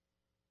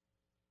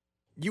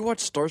 You watched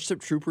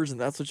Starship Troopers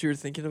and that's what you were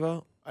thinking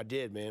about? I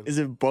did, man. Is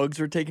it bugs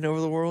were taking over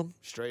the world?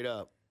 Straight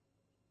up.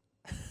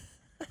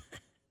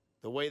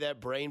 The way that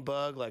brain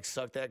bug like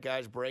sucked that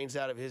guy's brains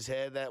out of his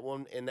head, that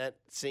one in that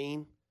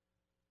scene,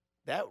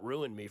 that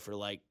ruined me for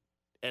like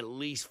at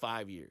least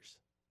 5 years.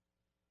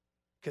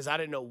 Because I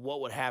didn't know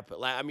what would happen.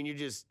 Like, I mean,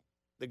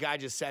 the guy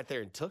just sat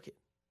there and took it.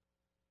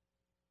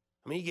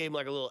 I mean, he gave him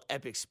like a little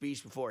epic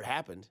speech before it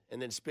happened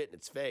and then spit in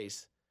its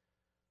face.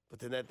 But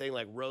then that thing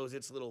like rose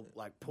its little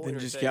like pointer Then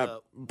just thing got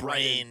up.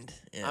 brained.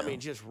 I mean,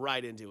 just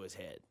right into his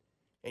head.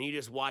 And you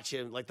just watch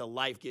him, like the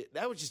life get.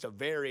 That was just a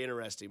very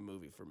interesting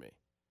movie for me.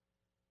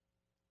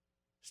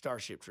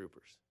 Starship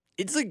Troopers.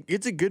 It's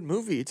a good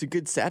movie. It's a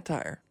good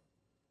satire.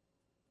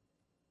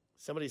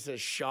 Somebody says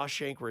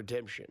Shawshank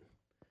Redemption.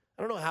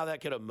 I don't know how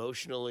that could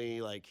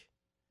emotionally like.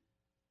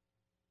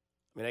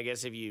 I mean, I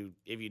guess if you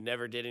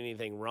never did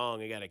anything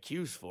wrong and got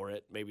accused for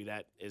it, maybe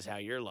that is how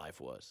your life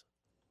was.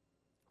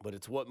 But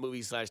it's what movie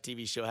 /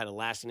 TV show had a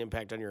lasting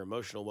impact on your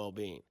emotional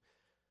well-being.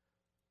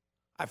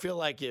 I feel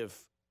like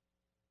if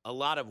a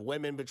lot of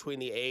women between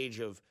the age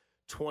of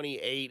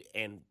 28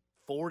 and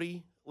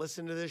 40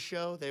 listen to this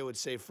show, they would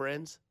say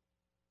Friends.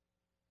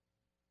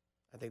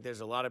 I think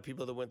there's a lot of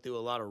people that went through a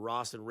lot of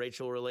Ross and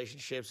Rachel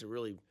relationships that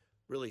really,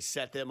 really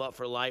set them up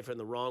for life in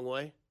the wrong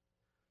way.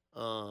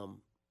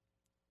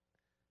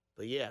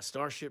 But yeah,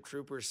 Starship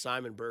Troopers,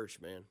 Simon Birch,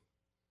 man.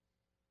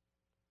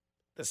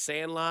 The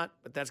Sandlot,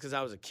 but that's because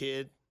I was a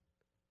kid.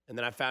 and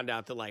then I found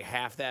out that like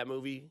half that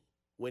movie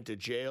went to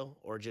jail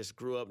or just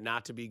grew up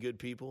not to be good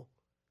people.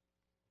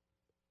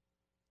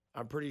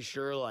 I'm pretty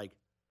sure like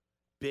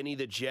Benny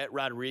the Jet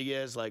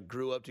Rodriguez like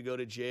grew up to go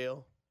to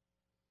jail.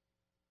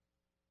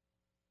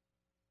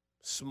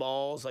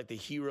 Smalls, like the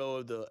hero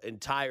of the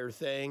entire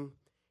thing,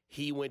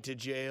 he went to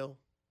jail.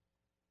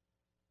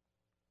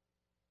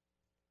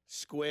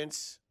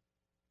 Squints,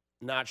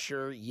 not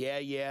sure.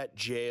 Yeah,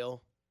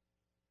 jail.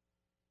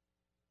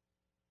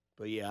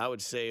 But yeah, I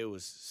would say it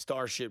was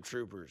Starship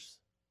Troopers.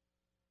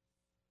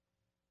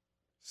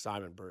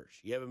 Simon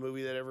Birch. You have a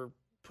movie that ever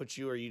put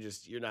you, or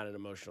you're not an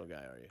emotional guy,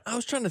 are you? I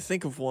was trying to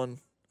think of one.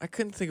 I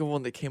couldn't think of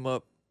one that came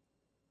up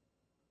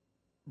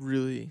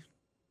really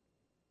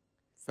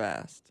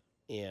fast.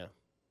 Yeah.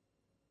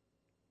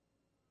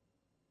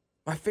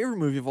 My favorite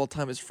movie of all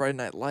time is Friday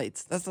Night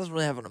Lights. That doesn't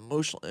really have an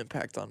emotional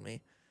impact on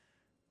me.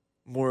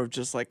 More of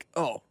just like,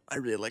 oh, I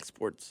really like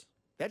sports.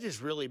 That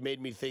just really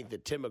made me think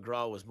that Tim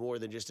McGraw was more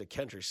than just a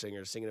country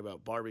singer singing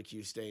about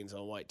barbecue stains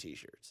on white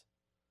T-shirts.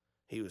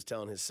 He was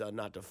telling his son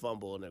not to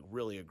fumble in a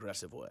really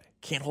aggressive way.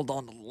 Can't hold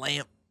on to the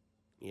lamp.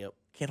 Yep.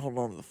 Can't hold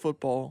on to the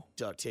football.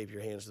 Duct tape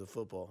your hands to the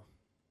football.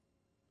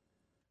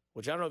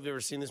 Which I don't know if you've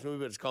ever seen this movie,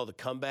 but it's called The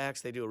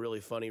Comebacks. They do a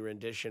really funny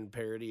rendition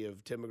parody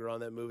of Tim McGraw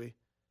in that movie.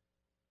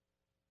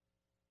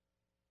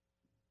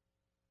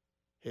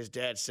 His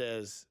dad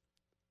says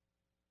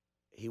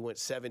he went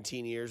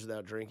 17 years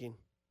without drinking.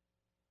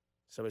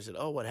 Somebody said,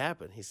 oh, what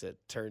happened? He said,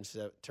 turned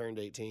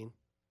 18.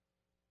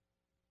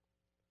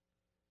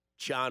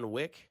 John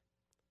Wick,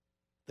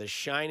 The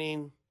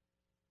Shining,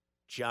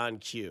 John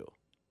Q.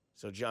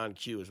 So John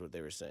Q is what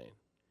they were saying.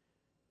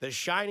 The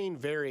Shining,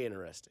 very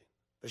interesting.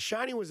 The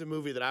Shining was a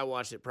movie that I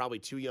watched at probably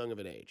too young of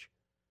an age.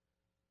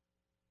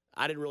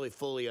 I didn't really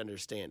fully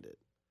understand it.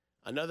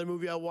 Another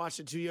movie I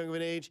watched at too young of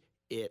an age,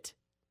 It.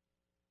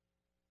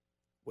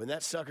 When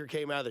that sucker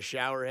came out of the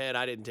shower head,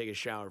 I didn't take a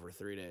shower for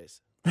 3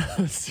 days.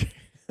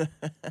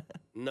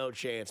 No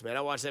chance, man.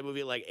 I watched that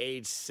movie at like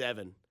age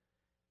 7,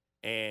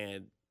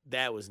 and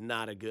that was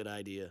not a good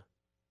idea.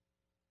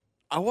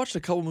 I watched a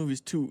couple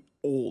movies too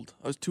old.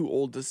 I was too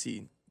old to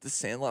see The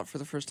Sandlot for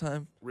the first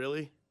time.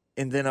 Really?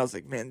 And then I was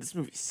like, man, this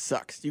movie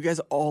sucks. You guys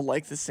all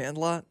like The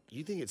Sandlot?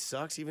 You think it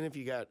sucks even if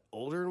you got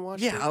older and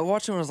watched it? Yeah, I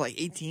watched it when I was like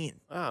 18.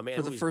 Oh, man,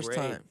 for the first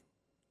time.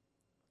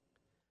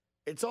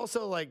 It's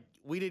also like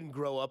we didn't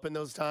grow up in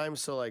those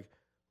times, so like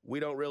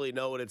we don't really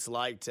know what it's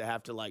like to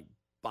have to like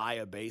buy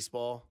a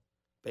baseball.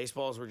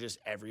 Baseballs were just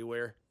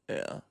everywhere.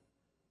 Yeah.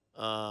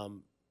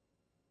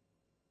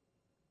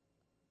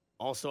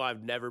 Also,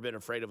 I've never been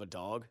afraid of a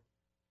dog.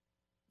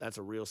 That's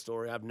a real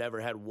story. I've never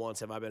had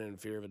once have I been in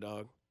fear of a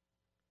dog.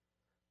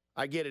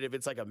 I get it. If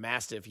it's like a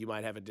Mastiff, you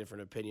might have a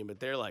different opinion, but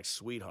they're like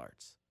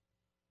sweethearts.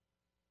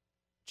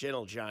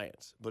 Gentle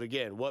giants. But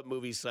again, what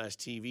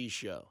movie/TV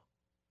show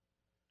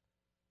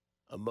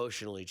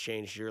emotionally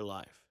changed your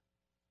life?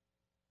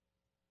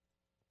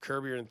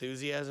 Curb Your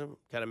Enthusiasm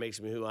kind of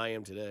makes me who I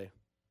am today.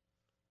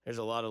 There's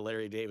a lot of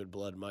Larry David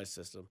blood in my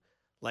system.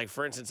 Like,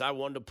 for instance, I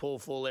wanted to pull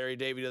full Larry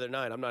David the other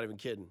night. I'm not even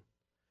kidding.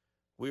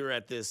 We were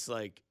at this,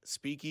 like,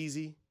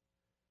 speakeasy.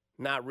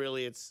 Not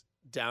really. It's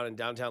down in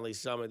downtown Lee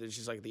Summit. There's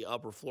just, like, the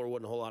upper floor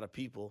wasn't a whole lot of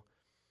people.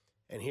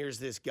 And here's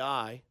this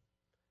guy.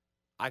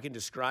 I can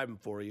describe him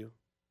for you.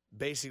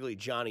 Basically,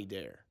 Johnny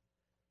Dare.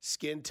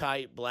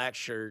 Skin-tight, black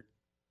shirt.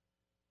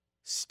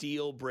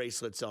 Steel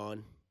bracelets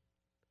on.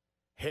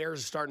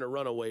 Hair's starting to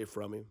run away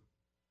from him.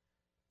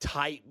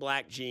 Tight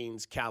black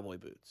jeans, cowboy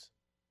boots.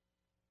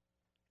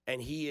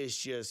 And he is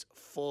just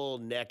full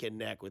neck and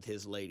neck with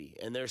his lady.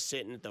 And they're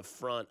sitting at the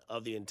front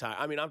of the entire...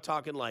 I mean, I'm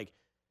talking like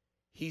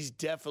he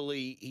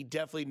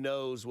definitely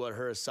knows what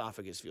her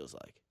esophagus feels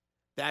like.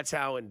 That's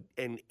how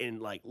in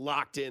like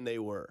locked in they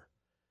were.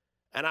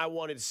 And I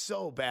wanted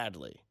so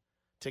badly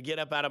to get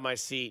up out of my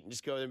seat and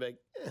just go there and be like,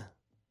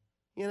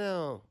 you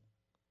know,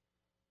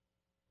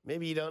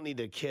 maybe you don't need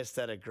to kiss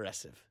that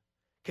aggressive.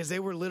 Because they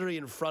were literally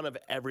in front of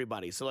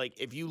everybody. So, like,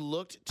 if you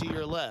looked to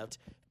your left,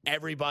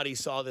 everybody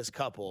saw this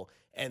couple.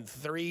 And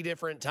 3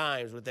 different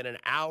times within an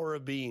hour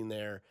of being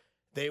there,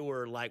 they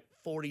were like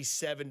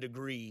 47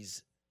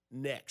 degrees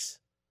necks.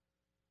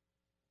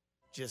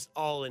 Just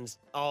all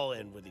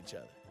in with each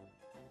other.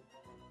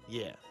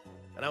 Yeah.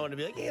 And I wanted to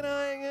be like, you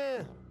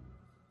know,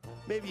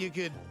 maybe you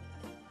could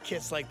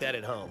kiss like that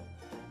at home.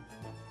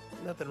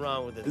 Nothing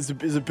wrong with it. Is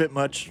a bit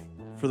much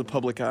for the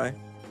public eye.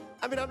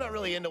 I mean, I'm not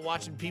really into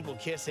watching people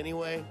kiss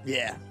anyway.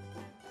 Yeah.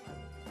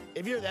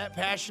 If you're that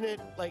passionate,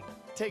 like,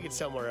 take it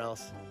somewhere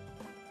else.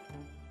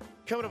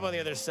 Coming up on the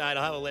other side,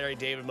 I'll have a Larry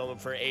David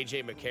moment for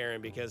A.J.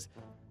 McCarron because,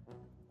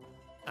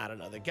 I don't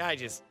know, the guy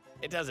just,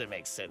 it doesn't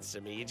make sense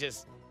to me. You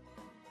just,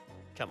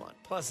 come on.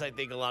 Plus, I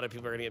think a lot of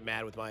people are going to get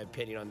mad with my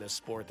opinion on this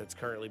sport that's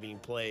currently being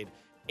played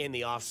in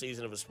the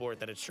offseason of a sport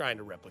that it's trying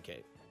to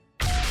replicate.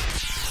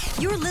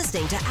 You're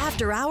listening to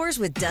After Hours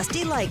with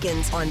Dusty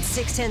Likens on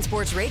 610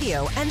 Sports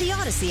Radio and the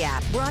Odyssey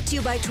app. Brought to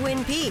you by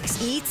Twin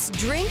Peaks. Eats,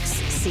 drinks,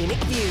 scenic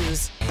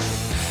views.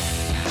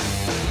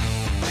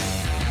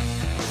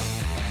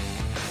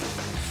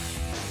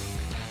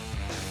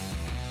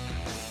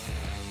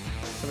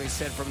 Somebody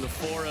said from the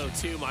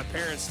 402, my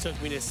parents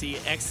took me to see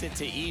Exit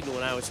to Eden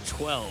when I was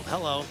 12.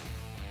 Hello.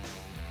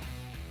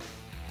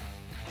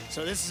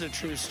 So this is a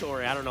true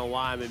story. I don't know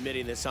why I'm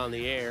admitting this on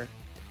the air,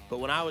 but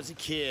when I was a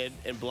kid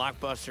and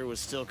Blockbuster was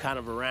still kind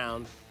of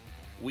around,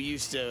 we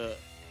used to,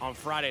 on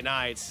Friday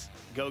nights,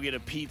 go get a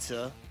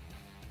pizza,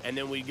 and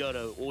then we'd go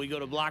to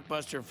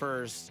Blockbuster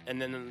first,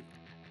 and then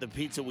the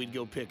pizza we'd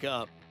go pick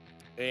up.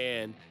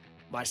 And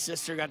my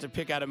sister got to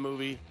pick out a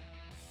movie,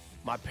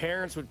 my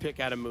parents would pick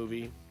out a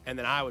movie, and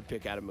then I would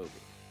pick out a movie.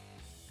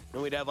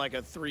 And we'd have like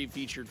a 3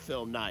 featured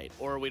film night,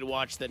 or we'd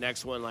watch the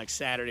next one like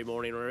Saturday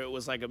morning, or it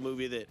was like a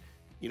movie that,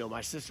 you know,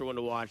 my sister wanted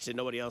to watch and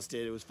nobody else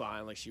did. It was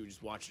fine. Like, she would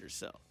just watch it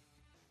herself.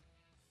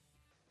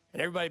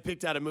 And everybody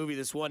picked out a movie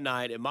this one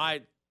night, and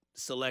my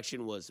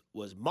selection was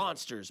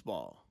Monsters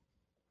Ball.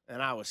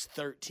 And I was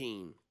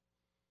 13.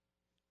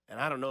 And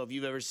I don't know if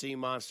you've ever seen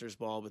Monsters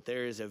Ball, but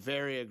there is a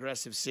very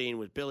aggressive scene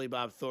with Billy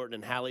Bob Thornton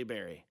and Halle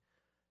Berry.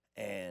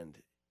 And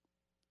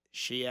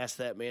she asked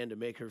that man to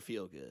make her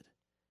feel good.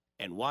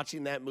 And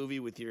watching that movie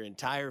with your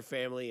entire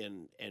family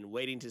and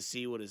waiting to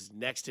see what is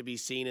next to be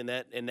seen in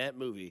that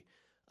movie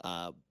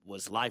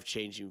was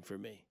life-changing for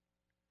me,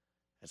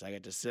 as I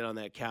got to sit on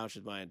that couch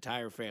with my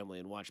entire family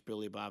and watch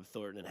Billy Bob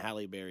Thornton and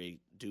Halle Berry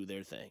do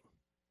their thing.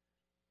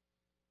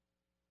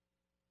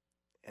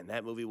 And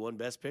that movie won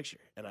Best Picture,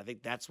 and I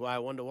think that's why I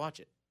wanted to watch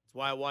it. That's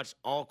why I watched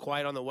All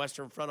Quiet on the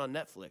Western Front on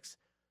Netflix.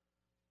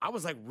 I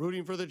was, like,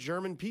 rooting for the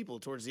German people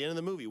towards the end of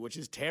the movie, which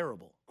is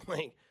terrible.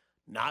 Like,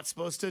 not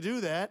supposed to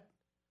do that.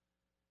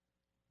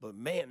 But,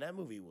 man, that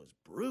movie was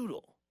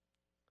brutal.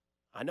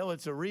 I know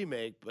it's a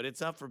remake, but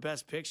it's up for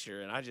Best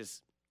Picture, and I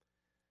just,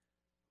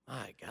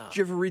 my God. Did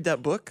you ever read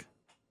that book,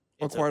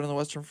 All Quiet on the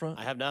Western Front?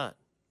 I have not.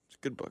 It's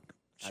a good book.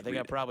 I think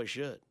I probably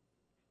should.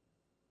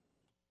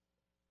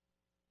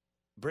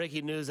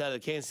 Breaking news out of the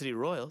Kansas City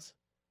Royals.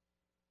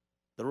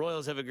 The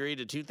Royals have agreed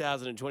to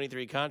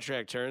 2023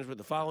 contract terms with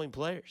the following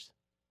players: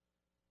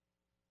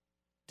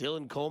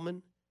 Dylan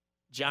Coleman,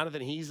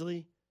 Jonathan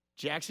Heasley,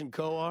 Jackson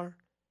Kowar,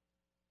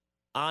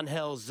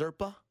 Angel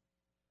Zerpa,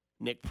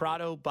 Nick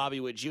Prado,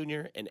 Bobby Witt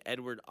Jr., and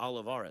Edward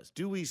Olivares.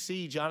 Do we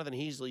see Jonathan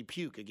Heasley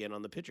puke again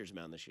on the pitcher's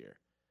mound this year?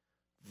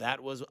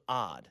 That was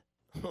odd.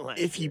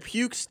 If he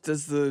pukes,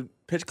 does the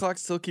pitch clock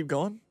still keep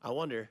going? I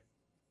wonder.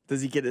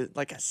 Does he get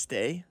a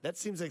stay? That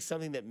seems like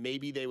something that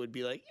maybe they would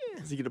be like, yeah.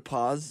 Does he get a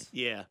pause?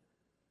 Yeah.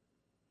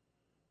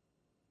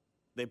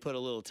 They put a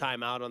little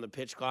timeout on the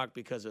pitch clock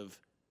because of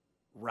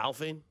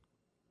Ralphing.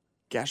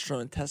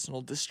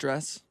 Gastrointestinal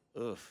distress.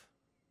 Oof.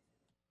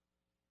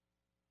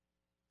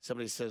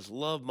 Somebody says,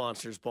 love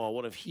Monsters Ball,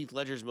 one of Heath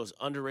Ledger's most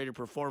underrated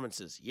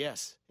performances.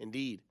 Yes,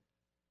 indeed.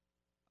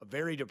 A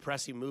very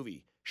depressing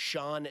movie.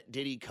 Sean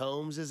Diddy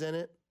Combs is in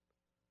it.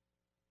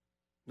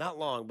 Not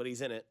long, but he's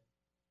in it.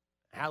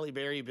 Halle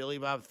Berry, Billy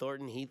Bob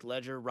Thornton, Heath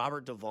Ledger,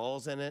 Robert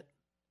Duvall's in it.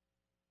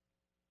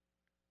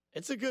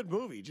 It's a good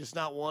movie, just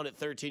not one at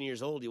 13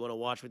 years old you want to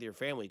watch with your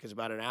family, because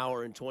about an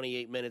hour and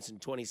 28 minutes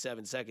and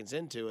 27 seconds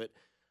into it,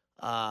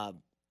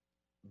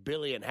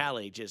 Billy and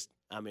Halle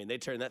they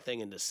turned that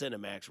thing into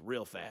Cinemax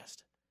real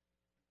fast.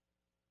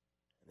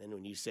 And then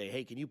when you say,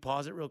 hey, can you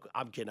pause it real quick?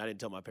 I'm kidding. I didn't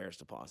tell my parents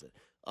to pause it.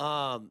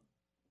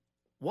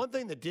 One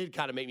thing that did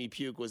kind of make me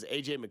puke was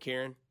A.J.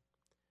 McCarron.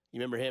 You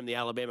remember him, the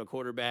Alabama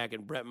quarterback,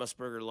 and Brett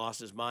Musburger lost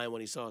his mind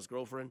when he saw his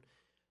girlfriend?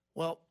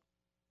 Well,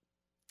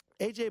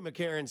 A.J.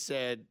 McCarron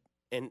said,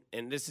 and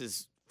this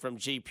is from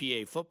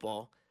GPA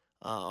Football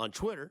on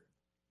Twitter,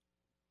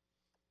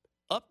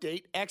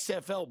 update,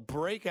 XFL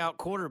breakout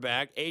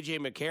quarterback A.J.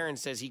 McCarron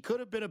says he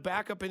could have been a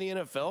backup in the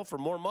NFL for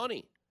more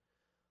money,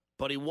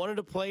 but he wanted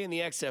to play in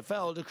the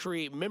XFL to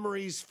create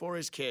memories for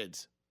his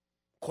kids.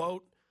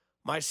 Quote,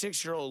 my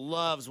 6-year-old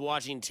loves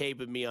watching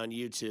tape of me on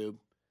YouTube.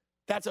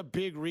 That's a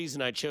big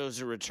reason I chose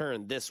to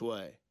return this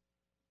way.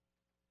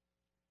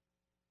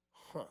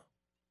 Huh.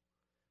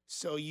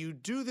 So you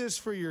do this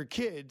for your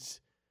kids,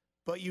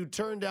 but you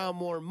turn down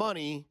more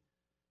money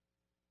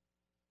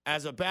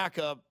as a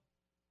backup,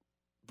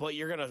 but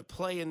you're going to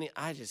play in the...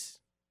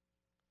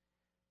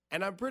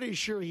 And I'm pretty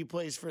sure he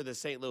plays for the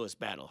St. Louis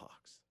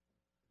Battlehawks.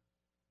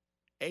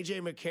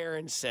 A.J.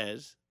 McCarron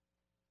says,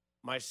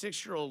 my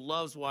 6-year-old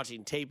loves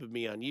watching tape of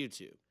me on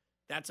YouTube.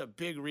 That's a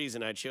big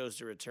reason I chose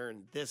to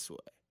return this way.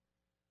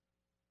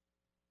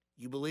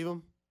 You believe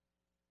him?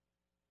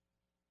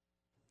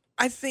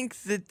 I think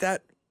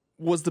that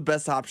was the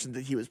best option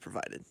that he was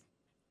provided.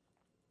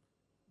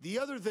 The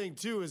other thing,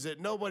 too, is that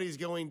nobody's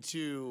going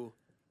to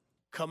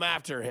come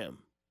after him.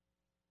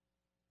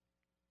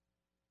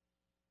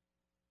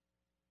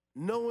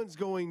 No one's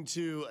going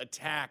to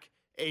attack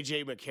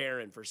A.J.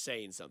 McCarron for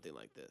saying something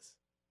like this.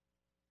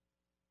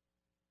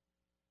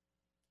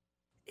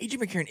 A.J.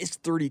 McCarron is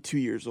 32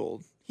 years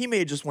old. He may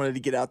have just wanted to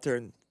get out there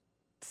and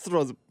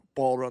throw the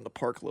ball around the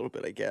park a little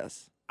bit, I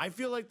guess. I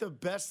feel like the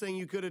best thing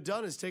you could have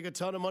done is take a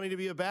ton of money to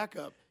be a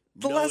backup.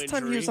 The last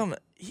time he was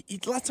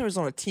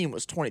on a team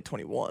was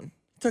 2021.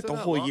 He took the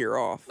whole year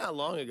off. Not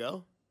long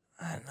ago.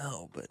 I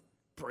know, but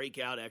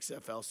breakout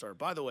XFL star.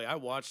 By the way, I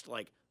watched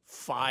like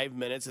 5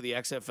 minutes of the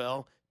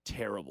XFL.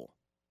 Terrible.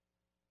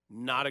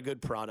 not a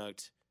good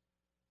product,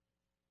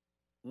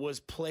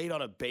 was played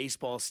on a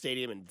baseball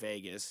stadium in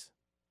Vegas.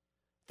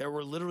 There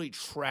were literally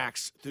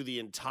tracks through the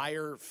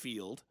entire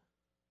field,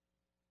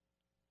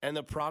 and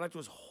the product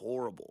was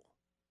horrible.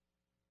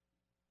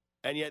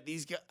 And yet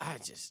these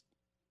guys,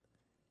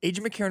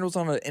 A.J. McCarron was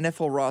on an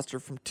NFL roster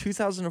from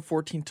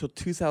 2014 till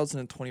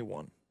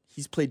 2021.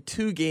 He's played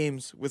 2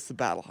 games with the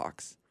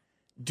Battlehawks.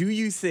 Do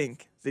you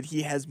think that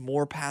he has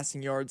more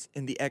passing yards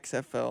in the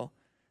XFL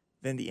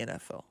than the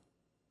NFL?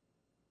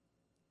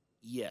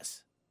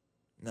 Yes.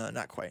 No,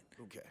 not quite.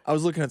 Okay. I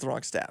was looking at the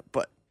wrong stat,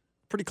 but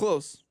pretty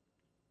close.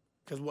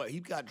 Because he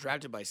got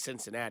drafted by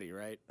Cincinnati,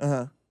 right?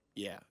 Uh-huh.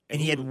 Yeah.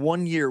 And he had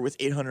 1 year with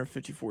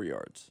 854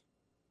 yards.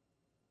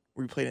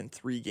 We played in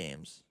 3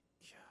 games.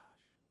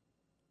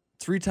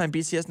 Gosh. 3-time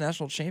BCS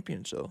national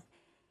champion, so.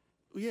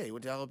 Well, yeah, he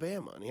went to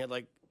Alabama, and he had,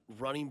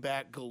 running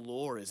back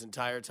galore his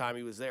entire time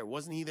he was there.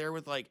 Wasn't he there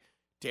with,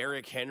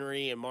 Derrick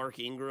Henry and Mark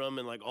Ingram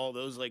and, all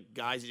those,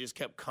 guys that just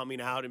kept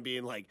coming out and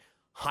being,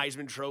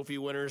 Heisman Trophy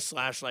winners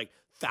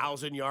 /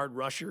 1,000-yard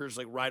rushers,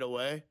 right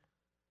away?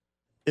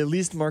 At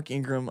least Mark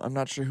Ingram. I'm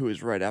not sure who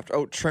was right after.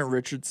 Oh, Trent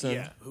Richardson.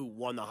 Yeah, who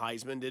won the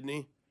Heisman, didn't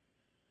he?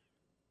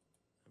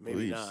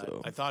 Maybe not.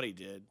 So. I thought he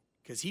did.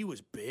 Because he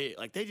was big.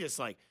 They just,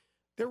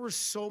 there were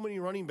so many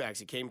running backs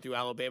that came through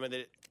Alabama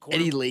that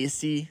Eddie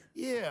Lacy.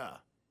 Yeah.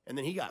 And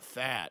then he got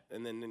fat,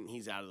 and then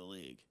he's out of the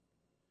league.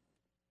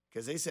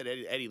 Because they said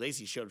Eddie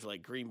Lacy showed up for,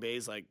 Green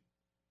Bay's,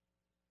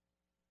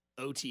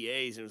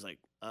 OTAs, and it was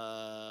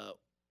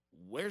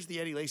where's the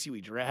Eddie Lacy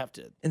we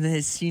drafted? And then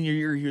his senior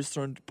year, he was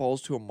throwing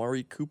balls to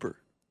Amari Cooper.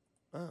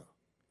 Oh.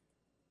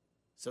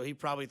 So he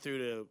probably threw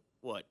to,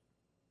 what?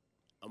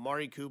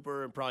 Amari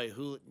Cooper and probably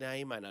Julio. Nah,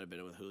 he might not have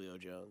been with Julio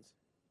Jones.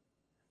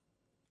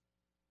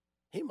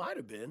 He might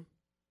have been.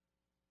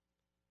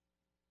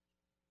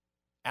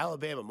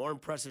 Alabama, more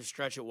impressive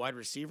stretch at wide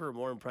receiver or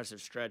more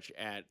impressive stretch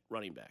at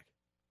running back?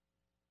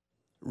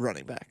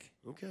 Running back.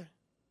 Okay.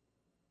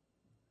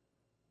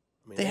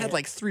 They had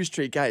 3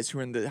 straight guys who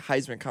were in the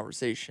Heisman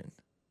conversation.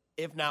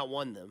 If not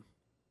won them.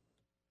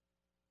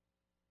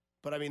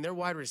 But, their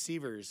wide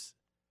receivers,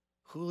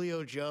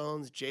 Julio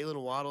Jones,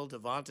 Jalen Waddle,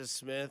 Devonta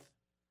Smith,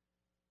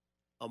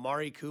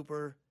 Amari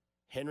Cooper,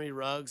 Henry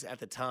Ruggs at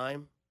the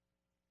time.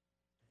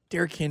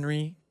 Derrick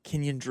Henry,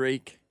 Kenyon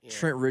Drake,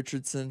 Trent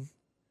Richardson,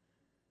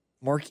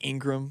 Mark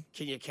Ingram.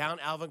 Can you count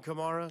Alvin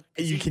Kamara?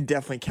 You can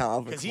definitely count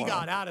Alvin Kamara. Because he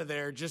got out of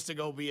there just to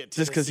go be at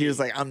Tennessee. Just because he was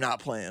I'm not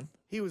playing.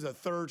 He was a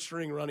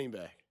 3rd-string running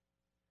back.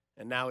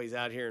 And now he's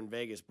out here in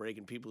Vegas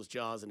breaking people's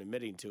jaws and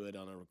admitting to it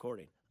on a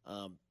recording.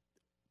 I'm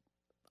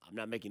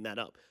not making that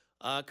up.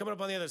 Coming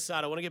up on the other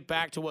side, I want to get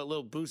back to what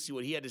Lil Boosie,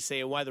 what he had to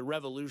say, and why the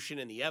revolution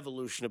and the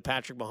evolution of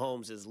Patrick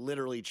Mahomes is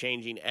literally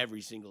changing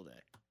every single day.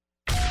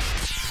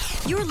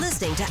 You're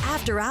listening to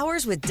After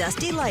Hours with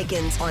Dusty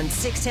Likens on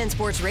 610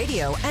 Sports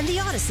Radio and the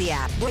Odyssey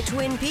app, where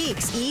Twin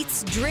Peaks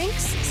eats,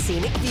 drinks,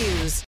 scenic views.